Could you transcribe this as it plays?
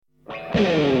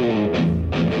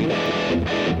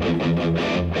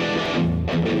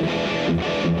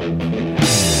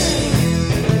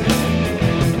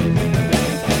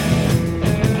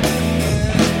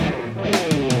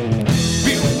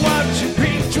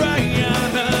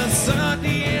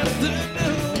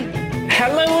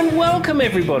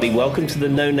everybody. Welcome to the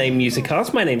No Name Music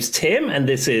Cast. My name's Tim, and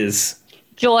this is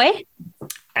Joy.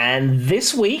 And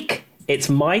this week, it's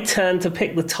my turn to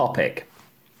pick the topic.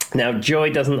 Now,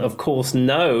 Joy doesn't, of course,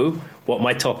 know what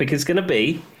my topic is going to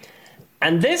be.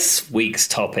 And this week's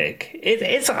topic,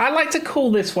 I like to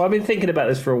call this one, I've been thinking about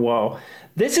this for a while.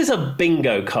 This is a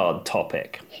bingo card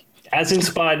topic, as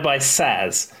inspired by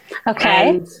Saz. Okay.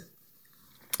 And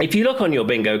if you look on your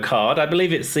bingo card, I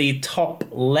believe it's the top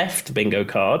left bingo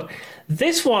card.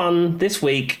 This one, this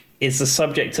week, is the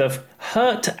subject of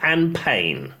hurt and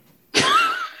pain.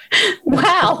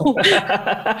 Wow.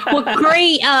 What a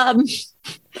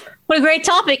great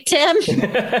topic, Tim.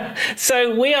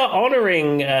 So we are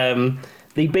honouring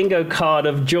the bingo card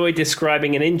of Joy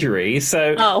describing an injury.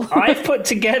 So I've put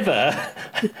together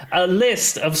a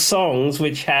list of songs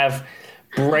which have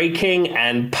breaking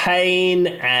and pain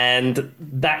and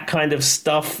that kind of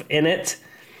stuff in it.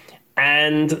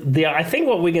 And I think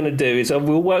what we're going to do is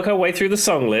we'll work our way through the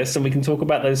song list and we can talk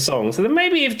about those songs. And then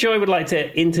maybe if Joy would like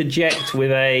to interject with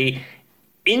a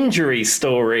injury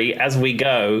story as we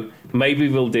go, maybe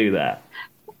we'll do that.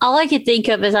 All I could think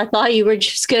of is I thought you were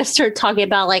just going to start talking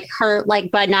about like Hurt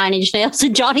like by Nine Inch Nails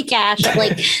and Johnny Cash.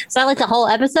 Like, is that like the whole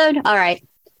episode? All right,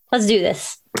 let's do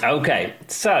this. Okay,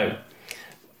 so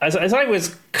as I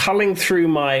was culling through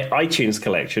my iTunes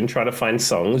collection, trying to find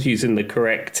songs using the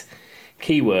correct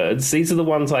keywords, these are the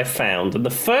ones I found. And the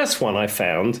first one I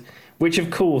found, which of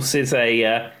course is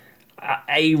a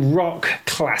rock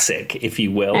classic, if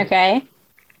you will. Okay.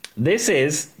 This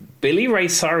is Billy Ray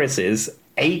Cyrus's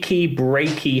Achy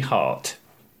Breaky Heart.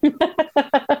 You know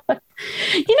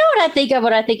what I think of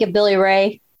when I think of Billy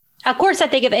Ray? Of course, I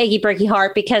think of Achy Breaky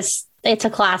Heart because it's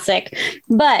a classic.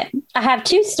 But I have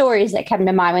two stories that come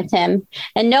to mind with him.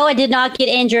 And no, I did not get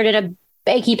injured in a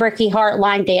Achy Breaky Heart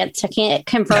line dance. I can't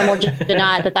confirm or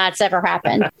deny that that's ever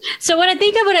happened. So when I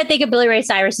think of Billy Ray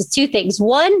Cyrus, is two things.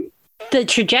 One, the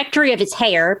trajectory of his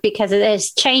hair, because it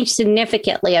has changed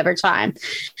significantly over time.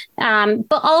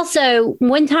 But also,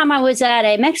 one time I was at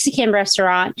a Mexican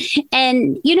restaurant,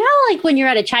 and you know, like when you're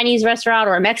at a Chinese restaurant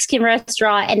or a Mexican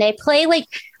restaurant and they play like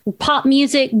pop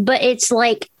music, but it's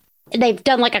like they've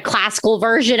done like a classical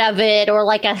version of it or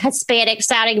like a Hispanic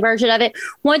sounding version of it.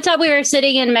 One time we were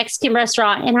sitting in a Mexican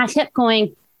restaurant and I kept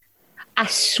going, I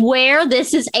swear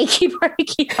this is Achy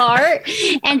Breaky Heart.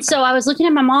 And so I was looking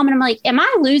at my mom and I'm like, am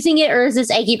I losing it or is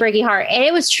this Achy Breaky Heart? And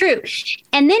it was true.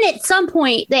 And then at some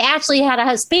point they actually had a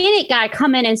Hispanic guy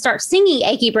come in and start singing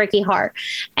Achy Breaky Heart.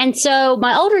 And so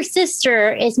my older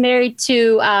sister is married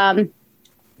to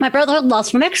my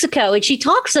brother-in-law's from Mexico, and she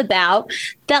talks about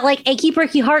that like Achy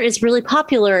Breaky Heart is really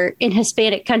popular in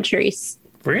Hispanic countries.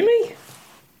 Really?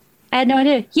 I had no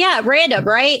idea. Yeah, random,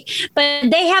 right?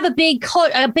 But they have a big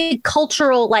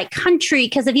cultural like country,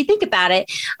 because if you think about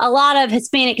it, a lot of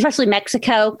Hispanic, especially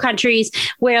Mexico countries,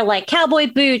 wear like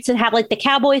cowboy boots and have like the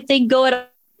cowboy thing going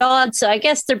on. So I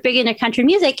guess they're big into country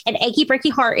music, and Achy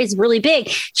Breaky Heart is really big.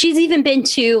 She's even been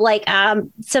to like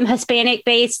some Hispanic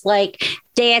based like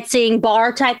dancing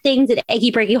bar type things, and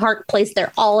Achy Breaky Heart plays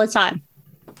there all the time.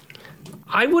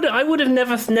 I would have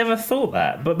never thought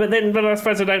that, but I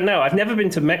suppose I don't know. I've never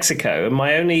been to Mexico, and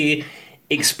my only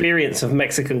experience of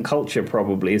Mexican culture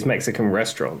probably is Mexican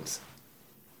restaurants.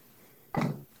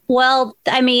 Well,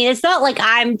 I mean, it's not like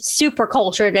I'm super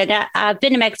cultured, and I've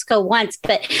been to Mexico once,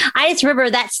 but I just remember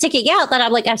that sticking out that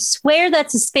I'm like, I swear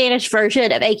that's a Spanish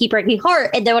version of Achy Breaky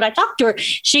Heart. And then when I talked to her,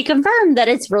 she confirmed that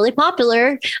it's really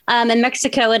popular in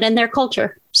Mexico and in their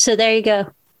culture. So there you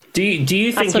go. Do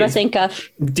you think that's what I think of?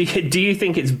 Do you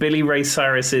think it's Billy Ray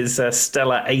Cyrus's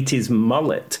stellar 80s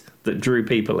mullet that drew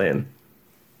people in?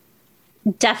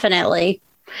 Definitely.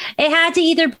 It had to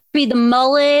either be the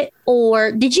mullet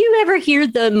or did you ever hear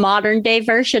the modern day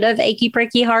version of Achy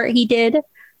Breaky Heart he did?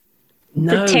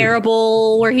 No. The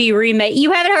terrible where he remade.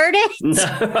 You haven't heard it? No,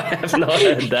 I have not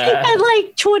heard that. In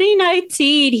like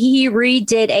 2019, he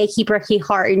redid Achy Breaky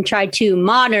Heart and tried to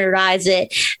modernize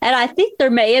it. And I think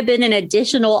there may have been an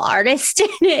additional artist in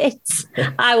it.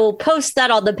 I will post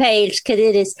that on the page because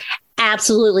it is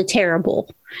absolutely terrible.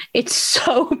 It's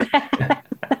so bad.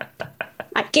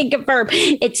 I can confirm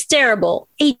it's terrible.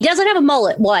 He doesn't have a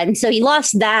mullet one, so he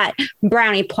lost that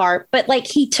brownie part. But like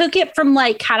he took it from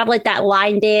like kind of like that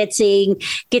line dancing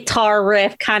guitar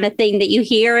riff kind of thing that you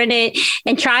hear in it,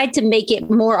 and tried to make it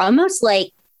more almost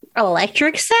like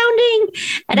electric sounding.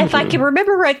 And if I can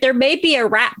remember right, there may be a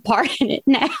rap part in it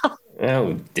now.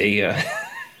 Oh dear.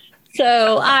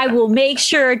 So I will make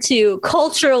sure to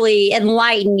culturally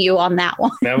enlighten you on that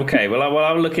one. Okay, well,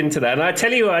 I'll look into that. And I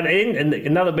tell you what,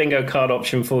 another bingo card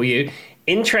option for you.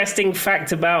 Interesting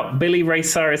fact about Billy Ray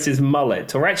Cyrus's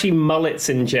mullet, or actually mullets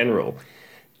in general.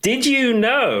 Did you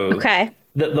know Okay.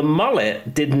 that the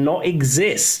mullet did not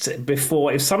exist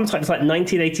before? It was sometimes like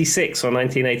 1986 or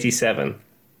 1987.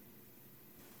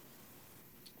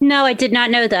 No, I did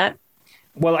not know that.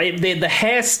 Well, the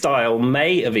hairstyle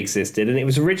may have existed, and it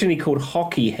was originally called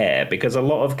hockey hair because a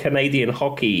lot of Canadian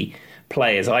hockey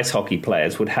players, ice hockey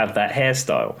players, would have that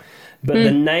hairstyle. But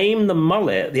the name, the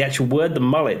mullet, the actual word, the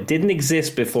mullet, didn't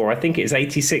exist before. I think it's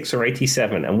 86 or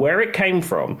 87. And where it came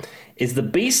from is the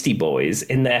Beastie Boys,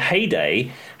 in their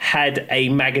heyday, had a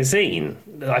magazine.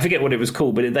 I forget what it was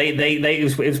called, but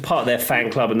it was part of their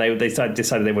fan club, and they decided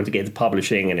they wanted to get into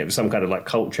publishing, and it was some kind of like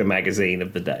culture magazine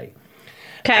of the day.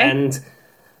 Okay. And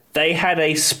they had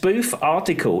a spoof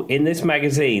article in this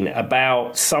magazine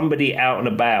about somebody out and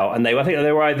about, and I think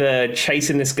they were either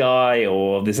chasing this guy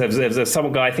or there was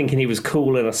some guy thinking he was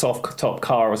cool in a soft top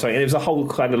car or something. And it was a whole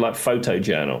kind of like photo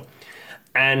journal,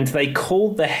 and they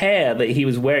called the hair that he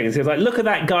was wearing. So it was like, look at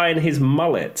that guy and his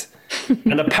mullet.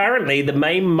 And apparently the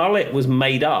main mullet was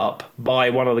made up by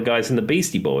one of the guys in the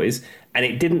Beastie Boys, and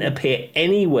it didn't appear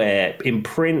anywhere in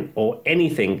print or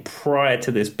anything prior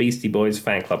to this Beastie Boys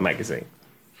fan club magazine.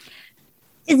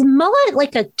 Is mullet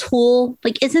like a tool?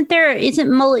 Like, isn't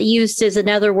mullet used as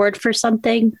another word for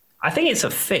something? I think it's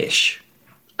a fish.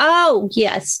 Oh,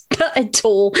 yes. A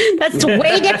tool. That's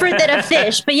way different than a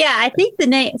fish. But yeah, I think the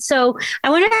name. So I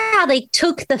wonder how they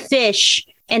took the fish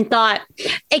and thought,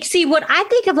 see, what I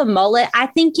think of a mullet, I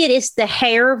think it is the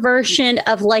hair version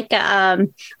of like a,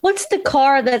 what's the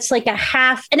car that's like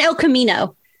an El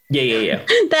Camino? Yeah.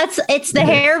 It's the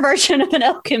hair version of an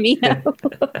El Camino.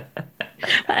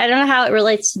 I don't know how it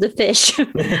relates to the fish.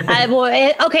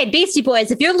 Okay, Beastie Boys,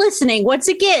 if you're listening, once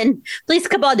again, please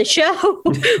come on the show.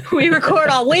 We record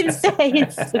on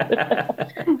Wednesdays.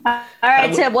 All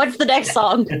right, Tim, what's the next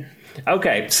song?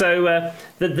 Okay, so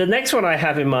the next one I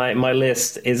have in my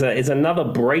list is another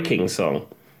breaking song,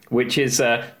 which is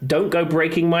Don't Go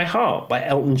Breaking My Heart by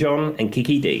Elton John and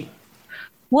Kiki Dee.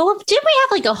 Well, didn't we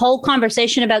have like a whole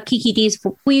conversation about Kiki Dee's?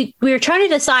 We were trying to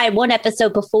decide one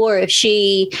episode before if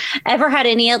she ever had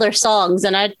any other songs,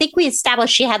 and I think we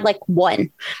established she had like one.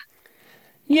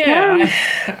 Yeah,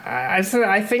 I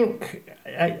think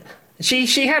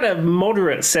she had a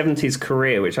moderate 70s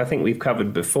career, which I think we've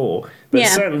covered before. But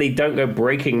certainly Don't Go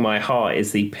Breaking My Heart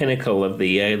is the pinnacle of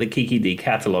the Kiki Dee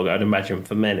catalog, I'd imagine,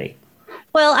 for many.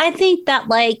 Well, I think that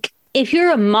like if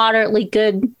you're a moderately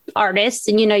good artist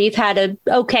and, you've had an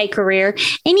okay career,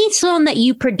 any song that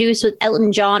you produce with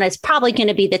Elton John is probably going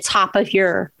to be the top of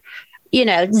your,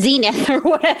 zenith or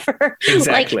whatever.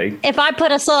 Exactly. Like if I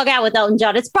put a song out with Elton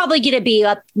John, it's probably going to be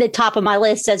up the top of my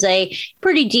list as a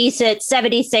pretty decent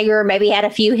 70s singer, maybe had a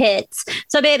few hits.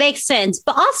 So it makes sense.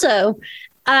 But also,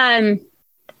 I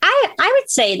would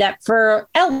say that for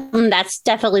Elton, that's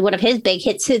definitely one of his big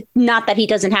hits. Not that he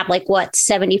doesn't have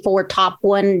 74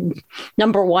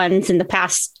 number ones in the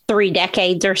past 3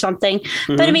 decades or something.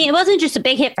 Mm-hmm. But I mean, it wasn't just a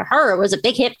big hit for her. It was a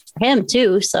big hit for him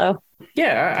too. So. Yeah,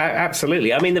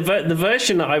 absolutely. I mean, the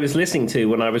version that I was listening to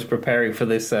when I was preparing for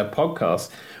this podcast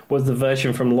was the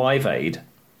version from Live Aid.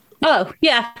 Oh,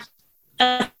 yeah.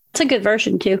 It's a good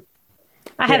version too.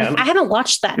 I haven't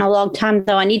watched that in a long time,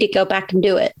 though. I need to go back and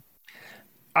do it.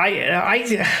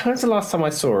 When's the last time I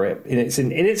saw it in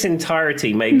its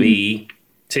entirety? Maybe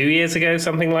 2 years ago,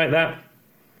 something like that.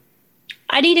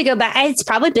 I need to go back. It's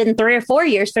probably been 3 or 4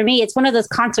 years for me. It's one of those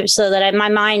concerts, so that in my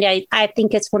mind, I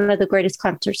think it's one of the greatest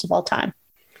concerts of all time.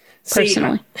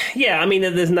 Personally, yeah. I mean,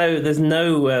 there's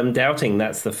no doubting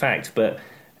that's the fact, but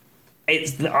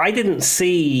I didn't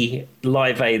see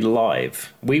Live Aid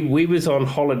live. We was on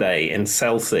holiday in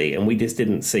Chelsea, and we just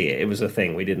didn't see it. It was a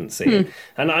thing. We didn't see it.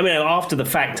 And I mean, after the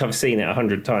fact, I've seen it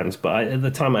 100 times, but at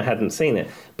the time I hadn't seen it.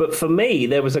 But for me,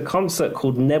 there was a concert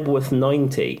called Nebworth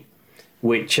 90,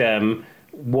 which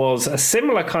was a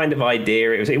similar kind of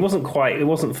idea. It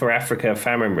wasn't for Africa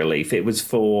famine relief. It was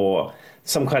for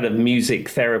some kind of music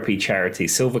therapy charity,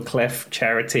 Silverclef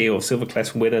charity or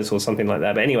Silverclef winners or something like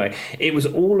that. But anyway, it was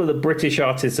all of the British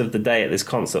artists of the day at this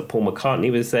concert. Paul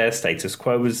McCartney was there, Status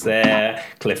Quo was there,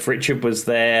 Cliff Richard was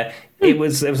there. There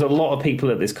was a lot of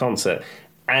people at this concert.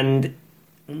 And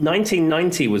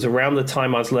 1990 was around the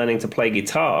time I was learning to play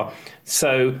guitar.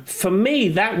 So for me,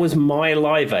 that was my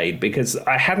Live Aid because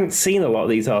I hadn't seen a lot of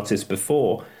these artists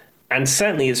before. And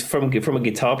certainly, as from a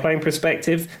guitar playing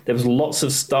perspective, there was lots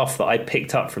of stuff that I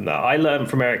picked up from that. I learned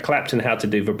from Eric Clapton how to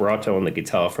do vibrato on the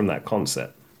guitar from that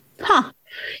concert. Huh.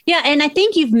 Yeah, and I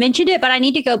think you've mentioned it, but I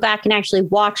need to go back and actually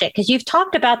watch it because you've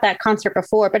talked about that concert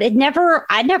before, but I'd never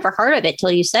heard of it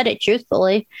till you said it,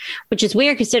 truthfully, which is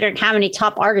weird considering how many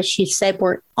top artists you said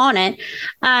were on it.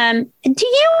 Do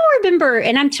you remember?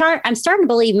 And I'm starting to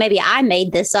believe maybe I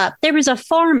made this up. There was a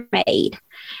Farm Aid,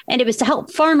 and it was to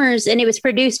help farmers, and it was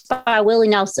produced by Willie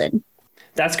Nelson.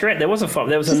 That's correct. There was a farm.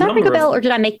 There was Does that ring a bell, or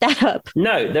did I make that up?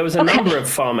 No, there was a number of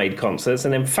Farm Aid concerts,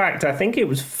 and in fact, I think it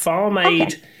was Farm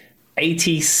Aid. Okay.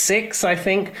 86, I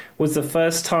think, was the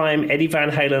first time Eddie Van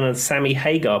Halen and Sammy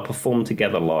Hagar performed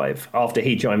together live after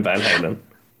he joined Van Halen.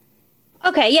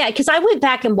 Okay, yeah, because I went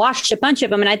back and watched a bunch of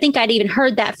them, and I think I'd even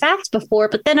heard that fact before,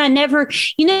 but then you never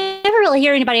really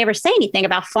hear anybody ever say anything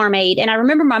about Farm Aid. And I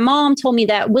remember my mom told me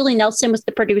that Willie Nelson was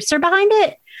the producer behind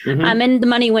it, and the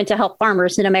money went to help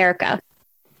farmers in America.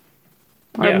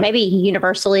 Or maybe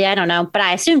universally, I don't know, but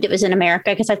I assumed it was in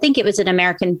America because I think it was an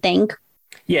American thing.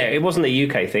 Yeah, it wasn't a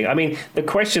UK thing. I mean, the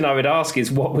question I would ask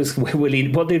is, what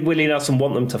did Willie Nelson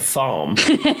want them to farm?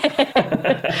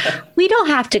 We don't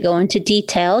have to go into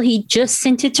detail. He just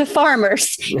sent it to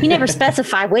farmers. He never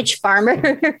specified which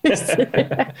farmers.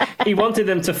 He wanted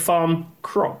them to farm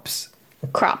crops.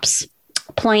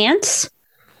 Plants,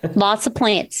 lots of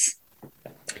plants.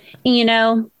 You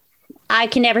know, I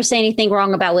can never say anything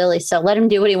wrong about Willie, so let him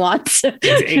do what he wants.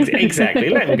 Exactly.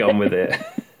 Let him go on with it.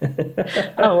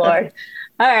 Oh, Lord.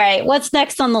 All right, what's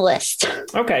next on the list?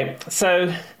 Okay,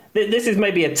 so this is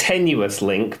maybe a tenuous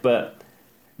link, but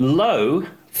Low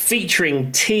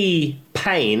featuring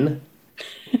T-Pain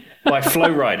by Flo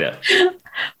Rida.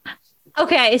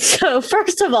 Okay, so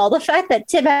first of all, the fact that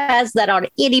Tim has that on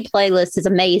any playlist is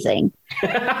amazing.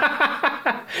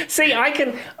 See,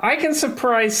 I can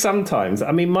surprise sometimes.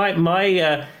 I mean,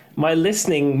 my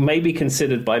listening may be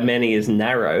considered by many as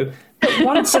narrow, but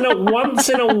once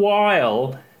in a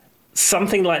while,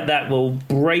 something like that will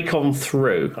break on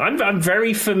through. I'm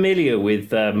very familiar with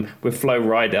Flo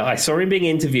Rida. I saw him being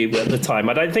interviewed at the time.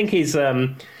 I don't think he's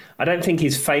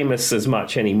famous as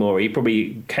much anymore. He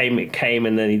probably came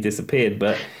and then he disappeared.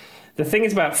 But the thing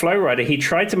is about Flo Rida, he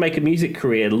tried to make a music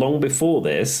career long before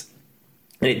this,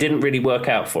 and it didn't really work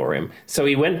out for him. So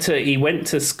he went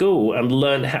to school and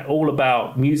learned all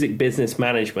about music business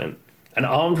management. And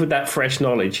armed with that fresh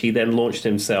knowledge, he then launched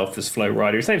himself as Flo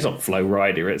Rida. His name's not Flo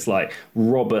Rida, it's like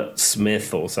Robert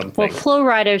Smith or something. Well, Flo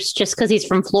Rida's just because he's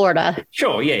from Florida.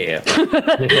 Sure, yeah.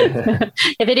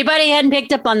 If anybody hadn't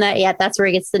picked up on that yet, that's where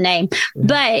he gets the name.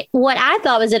 But what I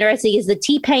thought was interesting is the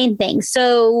T-Pain thing.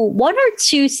 So 1 or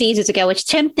 2 seasons ago, which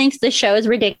Tim thinks the show is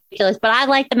ridiculous, but I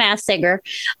like The Masked Singer,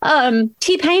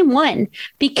 T-Pain won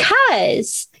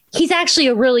because he's actually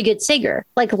a really good singer.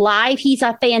 Like live, he's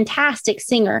a fantastic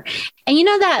singer. And you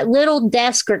know that Little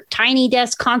Desk or Tiny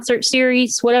Desk concert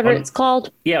series, whatever it's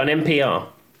called? Yeah, on NPR.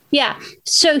 Yeah.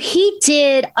 So he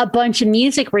did a bunch of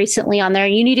music recently on there.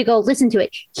 You need to go listen to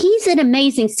it. He's an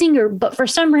amazing singer, but for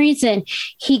some reason,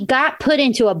 he got put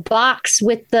into a box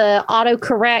with the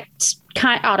autocorrect.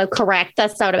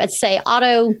 That's not what I would say.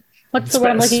 What's the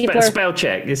word I'm looking for? Spell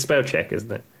check. It's spell check, isn't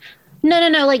it? No.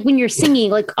 Like when you're singing,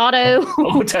 like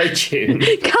auto-tune.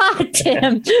 God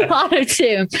damn,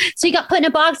 auto-tune. So he got put in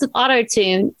a box with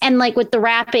auto-tune and like with the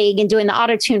rapping and doing the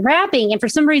auto-tune rapping. And for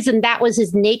some reason, that was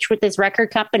his niche with this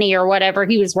record company or whatever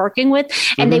he was working with.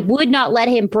 And they would not let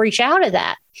him breach out of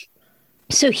that.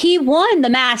 So he won The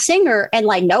Masked Singer, and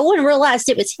like no one realized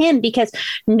it was him because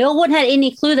no one had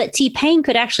any clue that T-Pain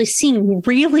could actually sing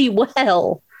really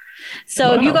well.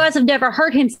 So if you guys have never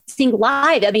heard him sing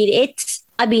live,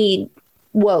 I mean,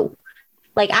 whoa.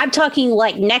 Like, I'm talking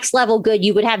like next level good.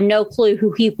 You would have no clue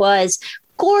who he was.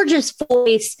 Gorgeous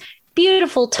voice,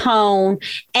 beautiful tone.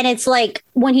 And it's like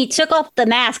when he took off the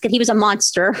mask and he was a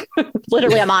monster,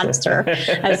 literally a monster.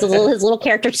 As his little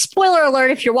character. Spoiler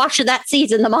alert, if you're watching that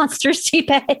season, the monster's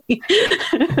T-Pain.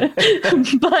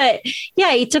 But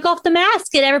yeah, he took off the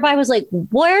mask and everybody was like,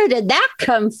 where did that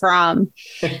come from?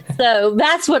 So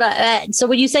that's what so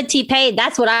when you said T-Pain,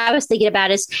 that's what I was thinking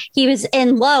about is he was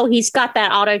in Low. He's got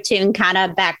that auto-tune kind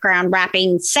of background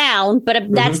rapping sound,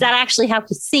 but that's not actually how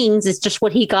he sings. It's just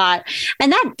what he got.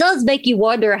 And that does make you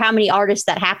wonder how many artists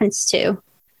that happens to.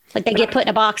 Like they get put in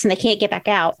a box and they can't get back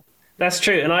out. That's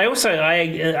true. And I also,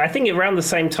 I think around the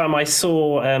same time I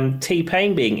saw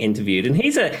T-Pain being interviewed, and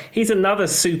he's another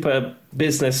super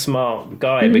business smart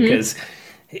guy because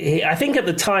I think at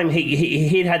the time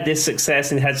he'd had this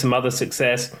success and had some other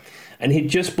success, and he'd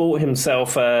just bought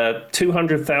himself a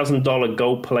 $200,000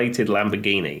 gold-plated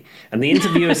Lamborghini. And the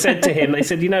interviewer said to him, they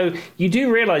said, you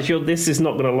do realize this is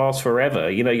not going to last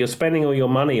forever. You're spending all your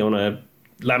money on a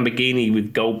Lamborghini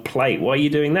with gold plate. Why are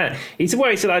you doing that? He said,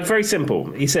 it's very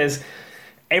simple. He says,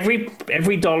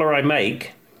 every dollar I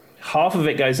make, half of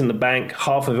it goes in the bank,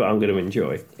 half of it I'm going to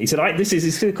enjoy. He said, this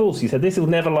is cool. He said, this will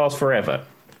never last forever.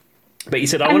 But he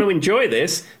said, I want to enjoy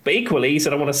this, but equally, he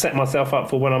said, I want to set myself up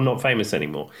for when I'm not famous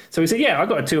anymore. So he said, yeah, I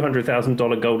got a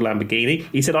 $200,000 gold Lamborghini.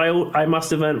 He said, I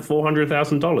must have earned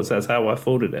 $400,000. That's how I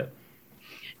afforded it.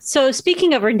 So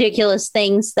speaking of ridiculous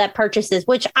things that purchases,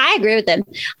 which I agree with them,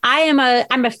 I'm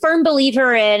a firm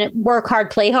believer in work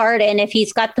hard, play hard. And if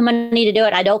he's got the money to do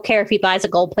it, I don't care if he buys a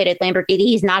gold plated Lamborghini.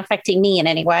 He's not affecting me in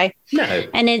any way. No.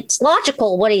 And it's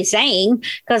logical what he's saying,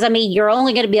 because, I mean, you're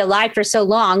only going to be alive for so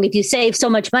long. If you save so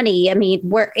much money, I mean,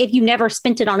 if you never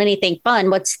spent it on anything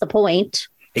fun, what's the point?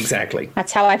 Exactly.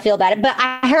 That's how I feel about it. But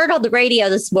I heard on the radio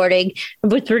this morning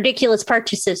with ridiculous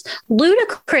purchases,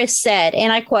 Ludacris said,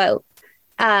 and I quote,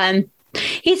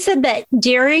 he said that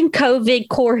during COVID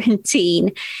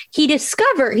quarantine, he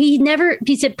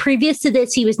said previous to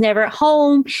this, he was never at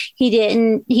home.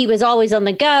 He was always on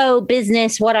the go,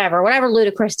 business, whatever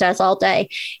Ludacris does all day.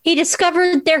 He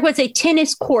discovered there was a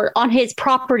tennis court on his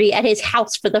property at his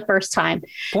house for the first time.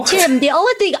 What? Tim, the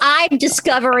only thing I'm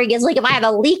discovering is like if I have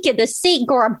a leak in the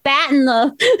sink or a bat in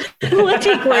the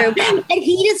living room. And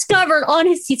he discovered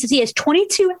he has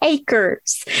 22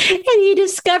 acres and he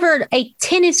discovered a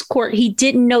tennis court he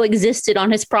didn't know existed on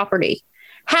his property.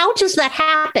 How does that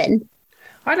happen?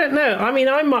 I don't know. I mean,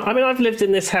 I've lived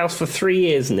in this house for 3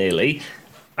 years nearly,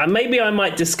 and maybe I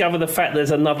might discover the fact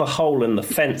there's another hole in the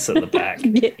fence at the back.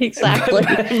 Yeah, exactly.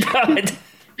 But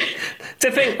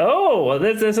to think,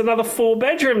 there's another 4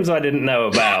 bedrooms I didn't know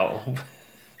about.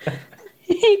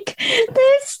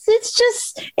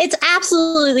 It's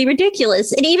absolutely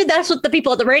ridiculous. And even that's what the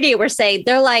people at the radio were saying.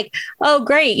 They're like, oh,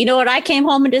 great. You know what? I came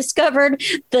home and discovered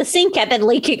the sink had been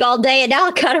leaking all day and now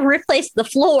I got to replace the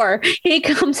floor. He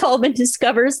comes home and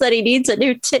discovers that he needs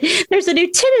there's a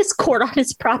new tennis court on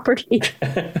his property.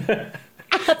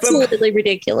 Absolutely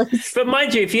ridiculous. But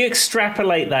mind you, if you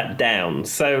extrapolate that down,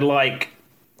 so like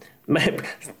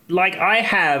I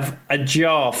have a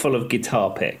jar full of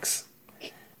guitar picks.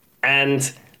 And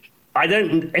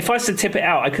if I was to tip it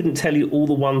out, I couldn't tell you all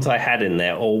the ones I had in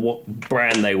there or what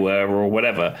brand they were or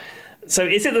whatever. So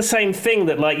is it the same thing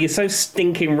that like you're so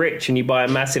stinking rich and you buy a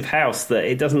massive house that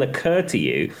it doesn't occur to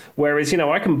you? Whereas,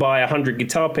 I can buy 100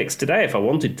 guitar picks today if I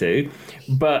wanted to,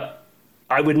 but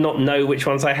I would not know which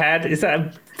ones I had. Does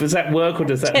that work or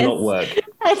does that not work?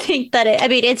 I think that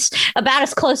it's about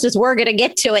as close as we're going to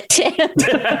get to it, Tim.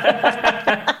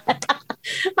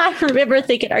 I remember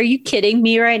thinking, are you kidding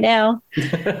me right now?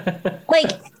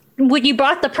 Like, when you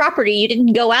bought the property, you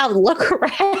didn't go out and look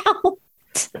around.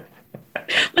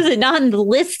 Was it not in the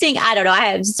listing? I don't know. I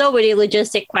have so many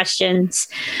logistic questions.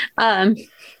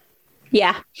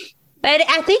 Yeah. But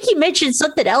I think he mentioned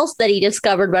something else that he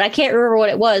discovered, but I can't remember what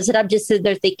it was. And I'm just sitting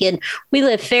there thinking, we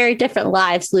live very different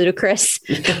lives, Ludacris.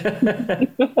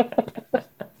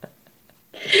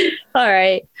 All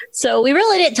right. So we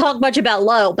really didn't talk much about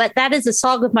Low, but that is a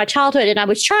song of my childhood. And I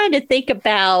was trying to think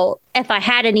about if I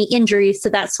had any injuries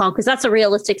to that song, because that's a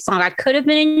realistic song. I could have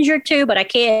been injured too, but I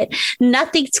can't.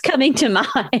 Nothing's coming to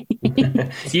mind.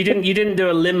 You didn't do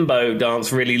a limbo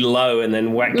dance really low and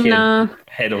then whack your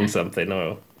head on something,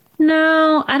 no?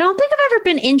 No, I don't think I've ever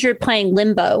been injured playing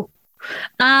limbo.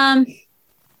 I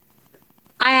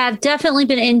have definitely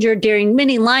been injured during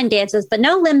many line dances, but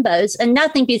no limbos, and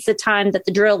nothing beats the time that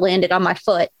the drill landed on my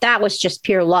foot. That was just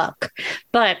pure luck.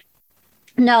 But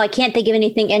no, I can't think of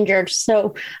anything injured.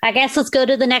 So I guess let's go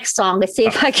to the next song and see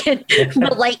if I can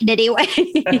relate in any way.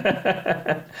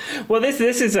 Well, this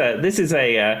is a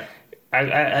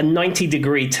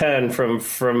 90-degree turn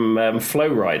from Flow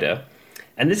Rider.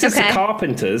 And this is the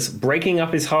Carpenters, Breaking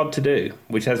Up Is Hard to Do,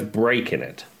 which has break in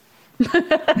it.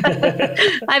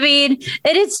 I mean,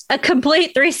 it is a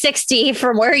complete 360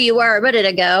 from where you were a minute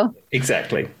ago.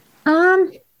 Exactly.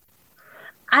 I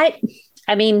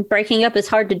mean, breaking up is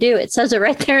hard to do. It says it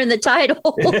right there in the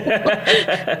title.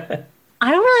 I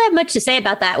don't really have much to say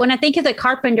about that. When I think of the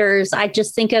Carpenters, I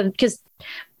just think of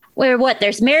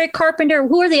there's Mary Carpenter.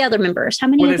 Who are the other members? How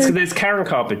many? There's Karen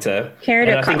Carpenter.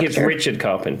 I think it's Richard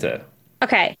Carpenter.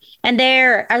 Okay. And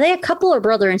are they a couple or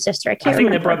brother and sister? I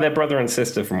think they're brother and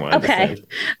sister from what I understand.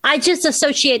 I just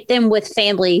associate them with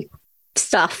family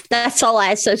stuff. That's all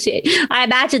I associate. I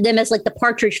imagine them as like the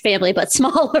Partridge Family, but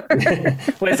smaller.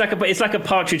 Well, it's like a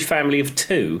Partridge Family of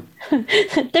 2.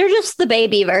 They're just the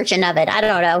baby version of it. I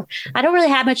don't know. I don't really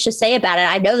have much to say about it.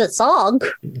 I know the song.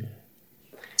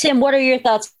 Tim, what are your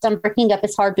thoughts on Breaking Up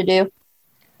Is Hard to Do?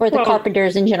 Or the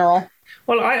Carpenters in general?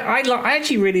 Well, I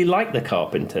actually really like the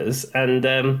Carpenters, and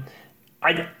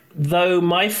Though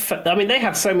I mean, they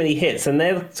have so many hits, and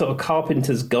their sort of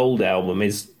Carpenter's Gold album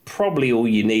is probably all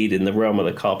you need in the realm of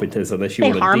the Carpenters, unless you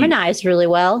want to harmonize really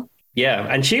well. Yeah,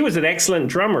 and she was an excellent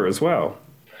drummer as well.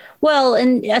 Well,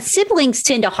 and siblings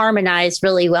tend to harmonize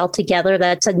really well together.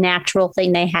 That's a natural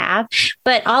thing they have.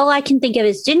 But all I can think of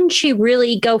is, didn't she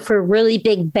really go for really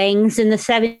big bangs in the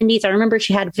 70s? I remember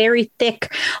she had very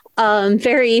thick,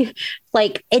 very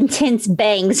like intense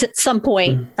bangs at some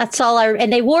point. That's all did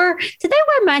they wear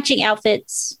matching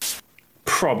outfits?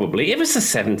 Probably. It was the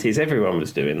 70s. Everyone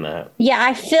was doing that. Yeah,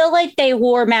 I feel like they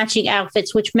wore matching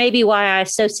outfits, which may be why I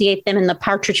associate them in the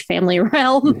Partridge Family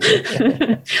realm.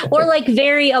 Or like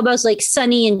very almost like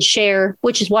Sonny and Cher,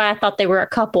 which is why I thought they were a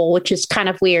couple, which is kind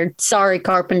of weird. Sorry,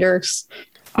 Carpenters,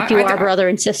 if you are brother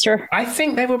and sister. I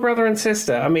think they were brother and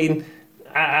sister. I mean,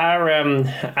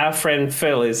 our friend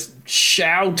Phil is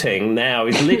shouting now.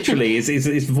 He's literally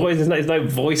his voice. There's no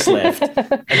voice left,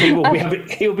 and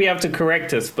he'll be able to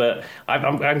correct us. But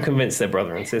I'm convinced they're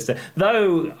brother and sister.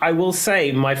 Though I will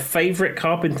say my favorite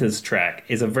Carpenters track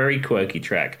is a very quirky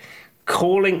track,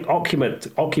 calling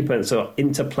occupants of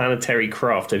interplanetary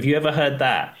craft. Have you ever heard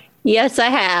that? Yes, I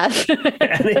have.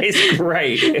 And it's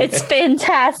great. It's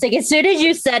fantastic. As soon as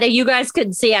you said it, you guys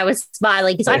couldn't see I was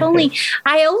smiling because I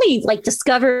only like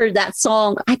discovered that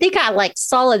song. I think I like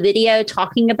saw a video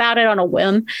talking about it on a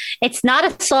whim. It's not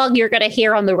a song you're going to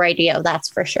hear on the radio, that's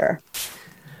for sure.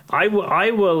 I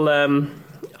will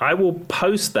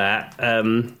post that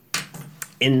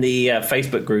in the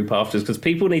Facebook group afterwards, because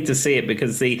people need to see it,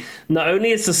 because not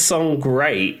only is the song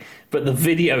great, but the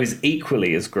video is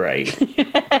equally as great.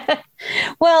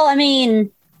 Well, I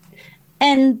mean,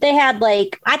 and they had I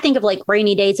think of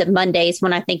Rainy Days and Mondays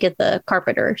when I think of the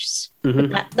Carpenters.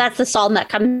 Mm-hmm. That's the song that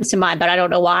comes to mind, but I don't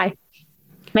know why.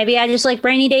 Maybe I just like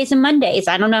Rainy Days and Mondays.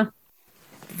 I don't know.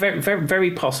 Very, very,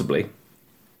 very possibly.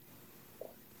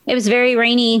 It was very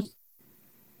rainy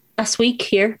last week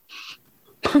here.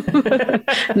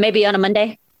 Maybe on a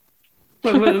Monday.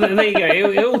 Well, there you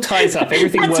go. It all ties up.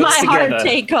 Everything works together. That's my hard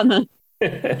take on the...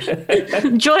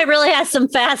 Joy really has some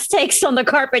fast takes on the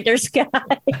Carpenters, guys.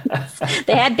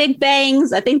 They had big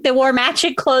bangs. I think they wore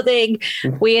matching clothing.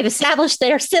 We have established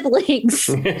they're siblings.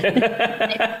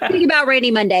 Think about Rainy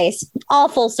Mondays. All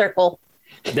full circle.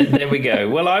 There we go.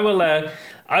 Well, I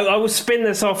will spin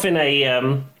this off in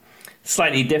a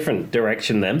slightly different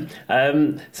direction then.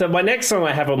 So my next song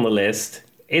I have on the list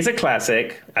is a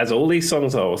classic, as all these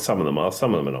songs are. Some of them are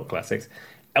not classics.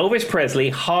 Elvis Presley,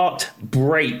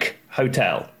 Heartbreak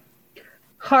Hotel.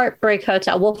 Heartbreak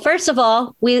Hotel. Well, first of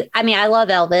all, I love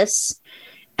Elvis,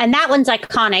 and that one's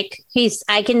iconic.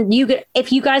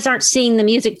 If you guys aren't seeing the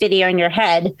music video in your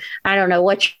head, I don't know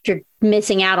what you're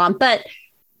missing out on, but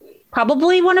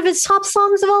probably one of his top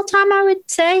songs of all time, I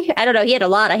would say. I don't know. He had a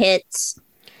lot of hits.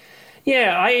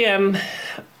 Yeah,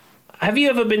 have you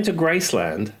ever been to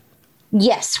Graceland?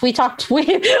 Yes, we talked.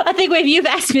 I think you've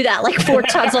asked me that 4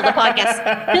 times on the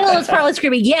podcast. Bill was probably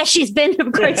screaming, "Yes, she's been to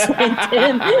Graceland,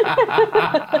 Tim."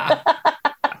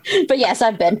 But yes,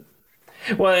 I've been.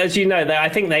 Well, as you know, I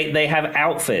think they have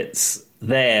outfits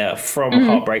there from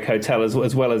Heartbreak Hotel,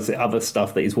 as well as other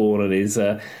stuff that he's worn on his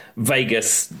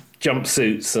Vegas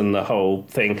jumpsuits and the whole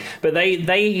thing. But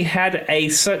they had a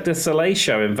Cirque du Soleil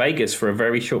show in Vegas for a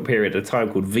very short period of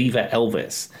time called Viva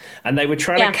Elvis. And they were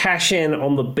trying to cash in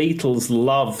on the Beatles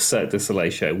Love Cirque du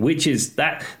Soleil show, which is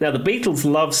that. Now, the Beatles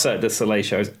Love Cirque du Soleil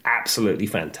show is absolutely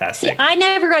fantastic. See, I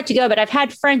never got to go, but I've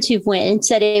had friends who've went and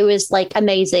said it was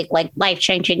amazing,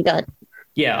 life-changing good.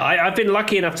 Yeah, I've been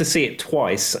lucky enough to see it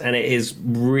twice, and it is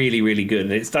really, really good.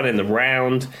 And it's done in the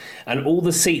round, and all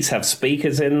the seats have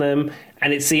speakers in them.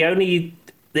 And I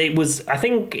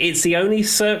think it's the only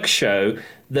Cirque show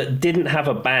that didn't have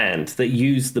a band that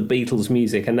used the Beatles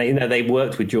music. And they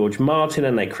worked with George Martin,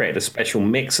 and they created a special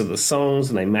mix of the songs,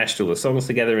 and they mashed all the songs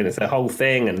together, and it's a whole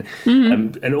thing. And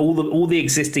and all the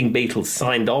existing Beatles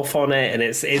signed off on it, and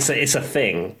it's a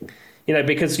thing.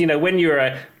 Because, when you're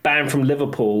a band from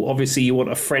Liverpool, obviously you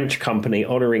want a French company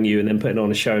honoring you and then putting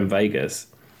on a show in Vegas.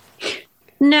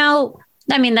 No,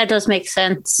 I mean, that does make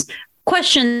sense.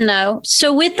 Question, though.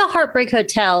 So with the Heartbreak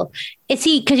Hotel, is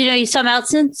he, because, he's talking about,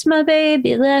 since my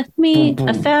baby left me,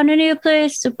 I found a new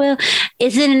place to dwell.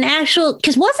 Is it an actual,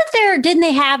 because didn't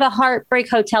they have a Heartbreak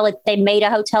Hotel? They made a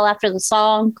hotel after the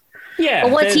song? Yeah.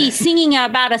 Or was he singing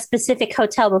about a specific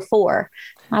hotel before?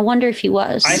 I wonder if he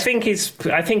was. I think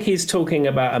he's talking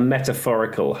about a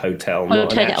metaphorical hotel,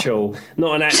 not an actual.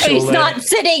 So he's not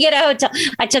sitting in a hotel.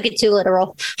 I took it too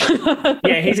literal.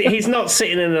 Yeah, he's not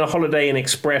sitting in a Holiday Inn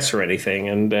Express or anything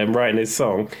and writing his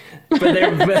song. But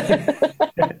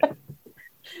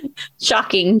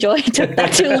Shocking. Joy took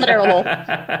that too literal.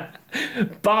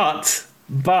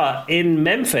 But in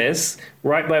Memphis,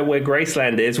 right by where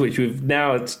Graceland is, which we've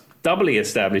now doubly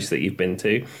established that you've been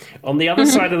to, on the other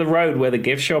side of the road where the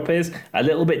gift shop is, a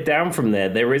little bit down from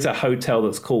there is a hotel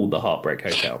that's called the Heartbreak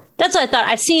Hotel. That's what I thought.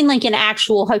 I've seen like an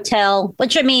actual hotel,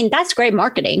 which I mean, that's great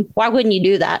marketing. Why wouldn't you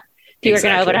do that if you were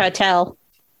going to open a hotel?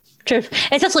 True.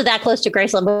 Especially that close to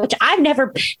Graceland, which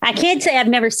I can't say I've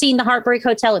never seen the Heartbreak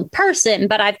Hotel in person,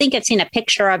 but I think I've seen a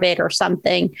picture of it or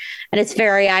something. And it's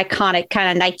very iconic,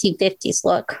 kind of 1950s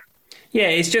look. Yeah,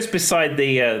 it's just beside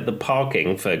the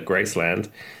parking for Graceland.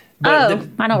 But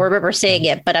I don't remember seeing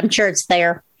it, but I'm sure it's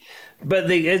there.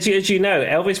 But as you know,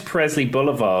 Elvis Presley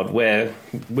Boulevard, where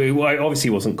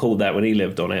obviously wasn't called that when he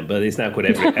lived on it, but it's now called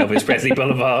Elvis Presley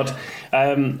Boulevard.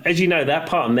 As you know, that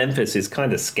part of Memphis is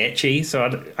kind of sketchy.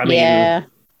 So I mean,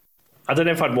 I don't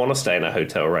know if I'd want to stay in a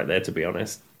hotel right there, to be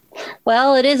honest.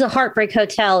 Well, it is a Heartbreak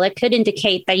Hotel. That could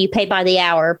indicate that you pay by the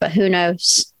hour, but who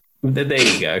knows? There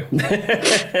you go.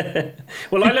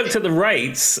 Well, I looked at the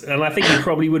rates, and I think you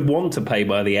probably would want to pay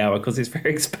by the hour because it's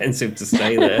very expensive to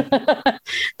stay there.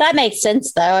 That makes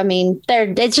sense, though. I mean,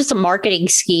 it's just a marketing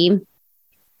scheme.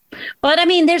 But I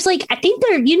mean, there's like, I think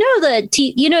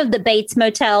the Bates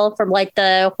Motel from like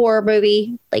the horror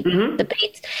movie, like the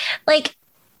Bates, like.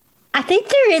 I think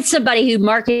there is somebody who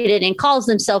marketed and calls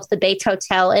themselves the Bates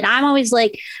Hotel. And I'm always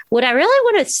like, would I really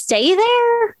want to stay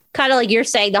there? Kind of like you're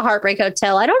saying, the Heartbreak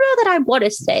Hotel. I don't know that I want to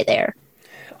stay there.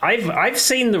 I've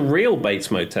seen the real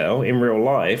Bates Motel in real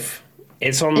life.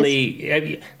 It's on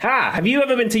have you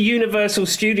ever been to Universal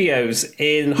Studios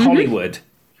in Hollywood?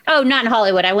 Oh, not in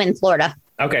Hollywood. I went in Florida.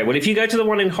 Okay, well, if you go to the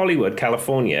one in Hollywood,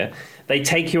 California, they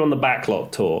take you on the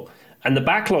backlot tour. And the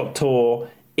backlot tour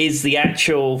is the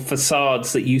actual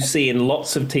facades that you see in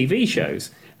lots of TV shows.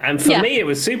 And for me, it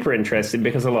was super interesting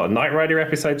because a lot of Knight Rider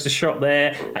episodes are shot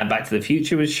there, and Back to the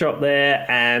Future was shot there,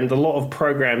 and a lot of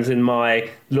programs in my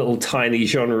little tiny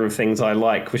genre of things I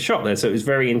like were shot there. So it was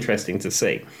very interesting to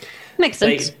see. Makes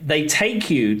sense. They take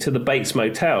you to the Bates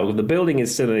Motel. The building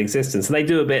is still in existence. And they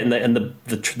do a bit, and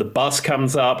the bus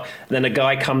comes up. And then a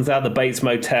guy comes out the Bates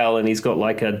Motel, and he's got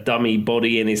like a dummy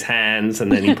body in his hands.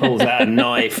 And then he pulls out a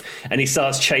knife, and he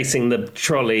starts chasing the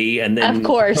trolley. And then the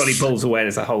trolley pulls away, and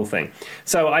it's a whole thing.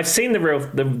 So I've seen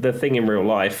the thing in real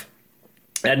life.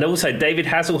 And also, David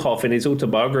Hasselhoff, in his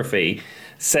autobiography,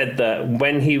 said that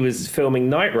when he was filming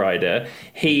Knight Rider,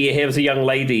 he was a young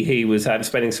lady he was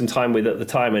spending some time with at the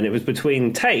time, and it was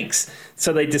between takes.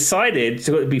 So they decided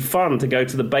it would be fun to go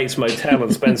to the Bates Motel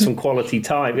and spend some quality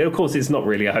time. Of course, it's not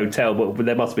really a hotel, but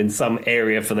there must have been some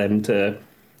area for them to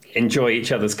enjoy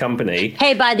each other's company.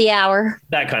 Pay by the hour.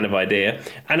 That kind of idea.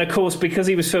 And of course, because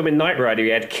he was filming Knight Rider, he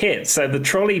had Kit. So the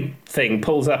trolley thing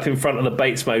pulls up in front of the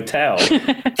Bates Motel.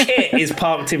 Kit is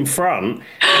parked in front.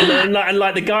 And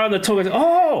like the guy on the tour goes,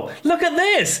 oh, look at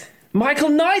this. Michael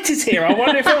Knight is here. I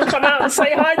wonder if he'll come out and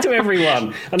say hi to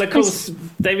everyone. And of course,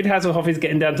 David Hasselhoff is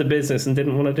getting down to business and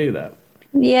didn't want to do that.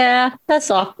 Yeah, that's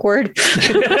awkward.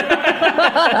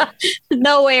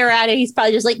 No way around it. He's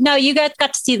probably just like, no, you guys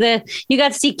got to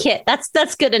see Kit.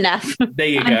 That's good enough. There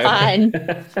you go. Fine.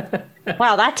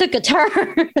 Wow, that took a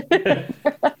turn.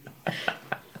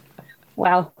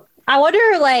 Wow. I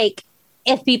wonder, like,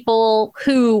 if people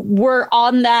who were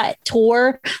on that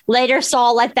tour later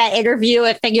saw like that interview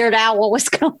and figured out what was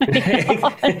going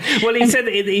on. Well, he said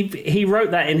he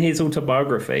wrote that in his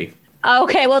autobiography.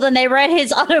 Okay, well, then they read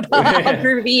his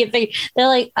autobiography and they're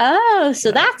like, oh,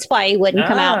 so that's why he wouldn't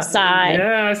come outside.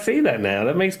 Yeah, I see that now.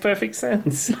 That makes perfect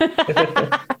sense. All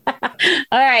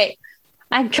right.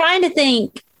 I'm trying to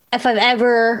think if I've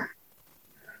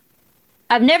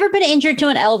never been injured to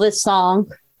an Elvis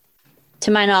song,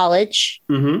 to my knowledge.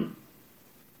 Mm-hmm.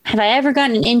 Have I ever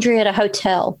gotten an injury at a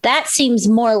hotel? That seems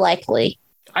more likely.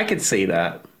 I could see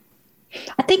that.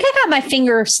 I think I got my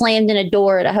finger slammed in a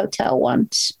door at a hotel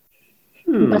once.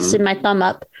 Busted my thumb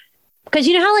up. Because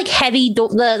you know how like heavy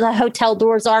the hotel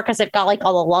doors are because they've got like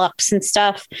all the locks and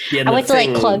stuff. Yeah, I went to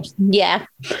like close. Yeah,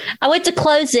 I went to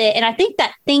close it, and I think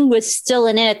that thing was still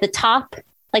in it at the top,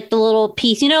 like the little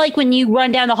piece. You know, like when you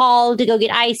run down the hall to go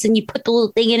get ice, and you put the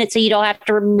little thing in it so you don't have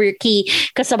to remember your key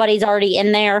because somebody's already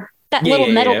in there. That little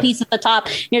metal piece at the top.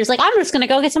 You're just like, I'm just going to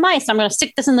go get some ice. I'm going to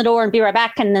stick this in the door and be right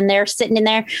back. And then they're sitting in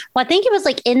there. Well, I think it was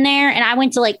like in there, and I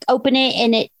went to like open it,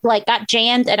 and it like got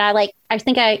jammed. And I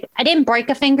think I didn't break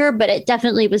a finger, but it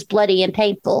definitely was bloody and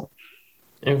painful.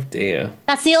 Oh dear.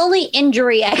 That's the only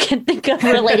injury I can think of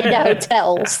related to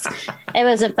hotels. It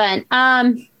wasn't fun.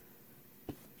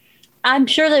 I'm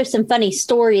sure there's some funny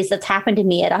stories that's happened to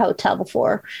me at a hotel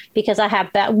before because I have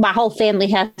my whole family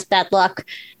has bad luck.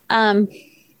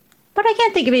 but I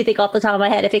can't think of anything off the top of my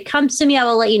head. If it comes to me, I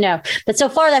will let you know. But so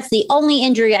far, that's the only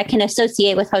injury I can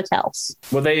associate with hotels.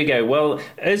 Well, there you go. Well,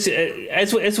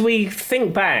 as we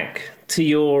think back to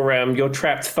your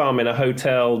trapped thumb in a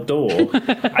hotel door,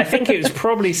 I think it was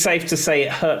probably safe to say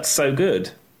it hurt so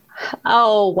good.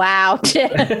 Oh, wow.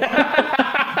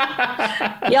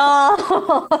 Y'all,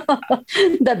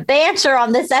 the banter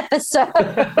on this episode.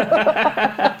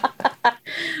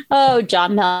 Oh,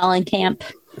 John Mellencamp.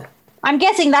 I'm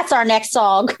guessing that's our next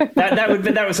song.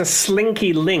 that was a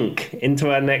slinky link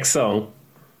into our next song.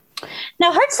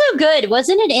 Now, Hurt So Good,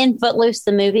 wasn't it in Footloose,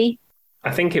 the movie?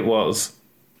 I think it was.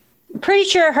 Pretty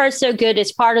sure Hurt So Good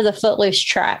is part of the Footloose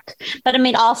track. But I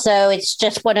mean, also, it's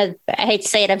just one of, I hate to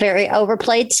say it, a very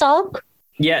overplayed song.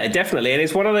 Yeah, definitely. And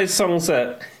it's one of those songs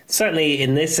that, certainly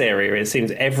in this area, it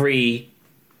seems every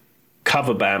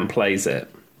cover band plays it.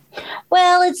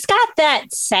 Well, it's got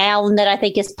that sound that I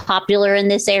think is popular in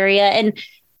this area. And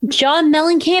John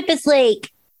Mellencamp is like,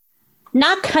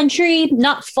 not country,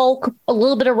 not folk, a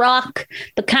little bit of rock,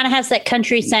 but kind of has that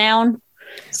country sound.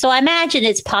 So I imagine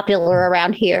it's popular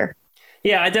around here.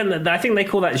 Yeah, I think they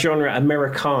call that genre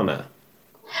Americana.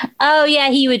 Oh, yeah,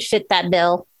 he would fit that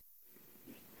bill.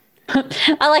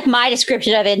 I like my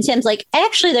description of it. And Tim's like,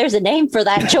 actually, there's a name for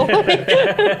that, Joy.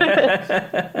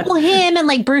 Well, him and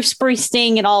like Bruce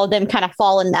Springsteen and all of them kind of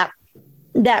fall in that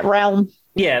realm.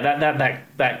 Yeah,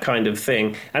 that kind of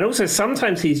thing. And also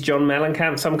sometimes he's John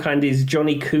Mellencamp, sometimes he's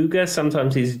Johnny Cougar,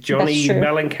 sometimes he's Johnny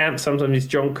Mellencamp, sometimes he's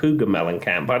John Cougar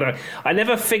Mellencamp. But I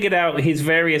never figured out his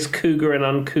various cougar and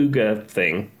uncougar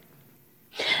thing.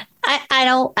 I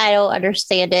don't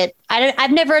understand it.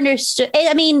 I've never understood.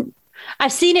 I mean,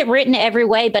 I've seen it written every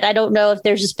way, but I don't know if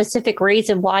there's a specific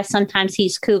reason why sometimes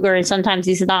he's cougar and sometimes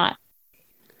he's not.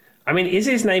 I mean, is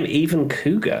his name even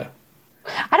Cougar?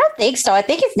 I don't think so. I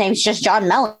think his name's just John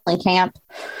Mellencamp.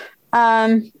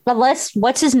 Unless,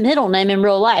 what's his middle name in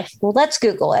real life? Well, let's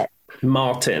Google it.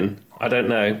 Martin. I don't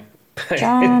know.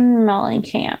 John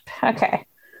Mellencamp. Okay.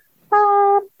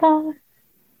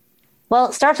 Well,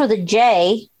 it starts with a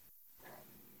J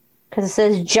because it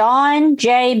says John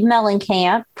J.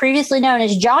 Mellencamp, previously known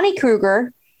as Johnny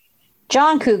Cougar,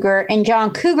 John Cougar, and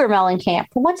John Cougar Mellencamp.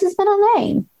 Well, what's his middle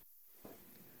name?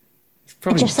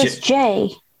 It just says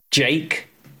J. Jake.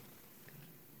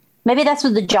 Maybe that's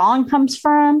where the John comes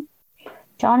from.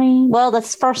 Johnny. Well, that's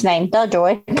his first name. Duh,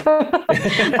 Joy. I can't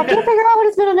figure out what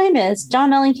his middle name is.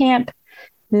 John Mellencamp,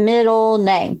 middle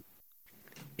name.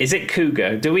 Is it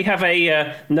Cougar? Do we have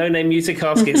a No Name Music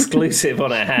Ask exclusive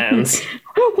on our hands?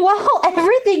 Well,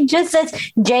 everything just says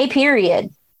J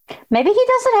period. Maybe he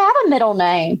doesn't have a middle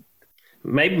name.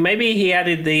 Maybe he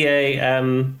added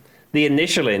the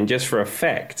initial in just for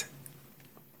effect.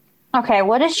 Okay,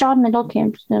 what is John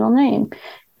Mellencamp's middle name?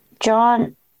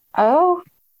 John O.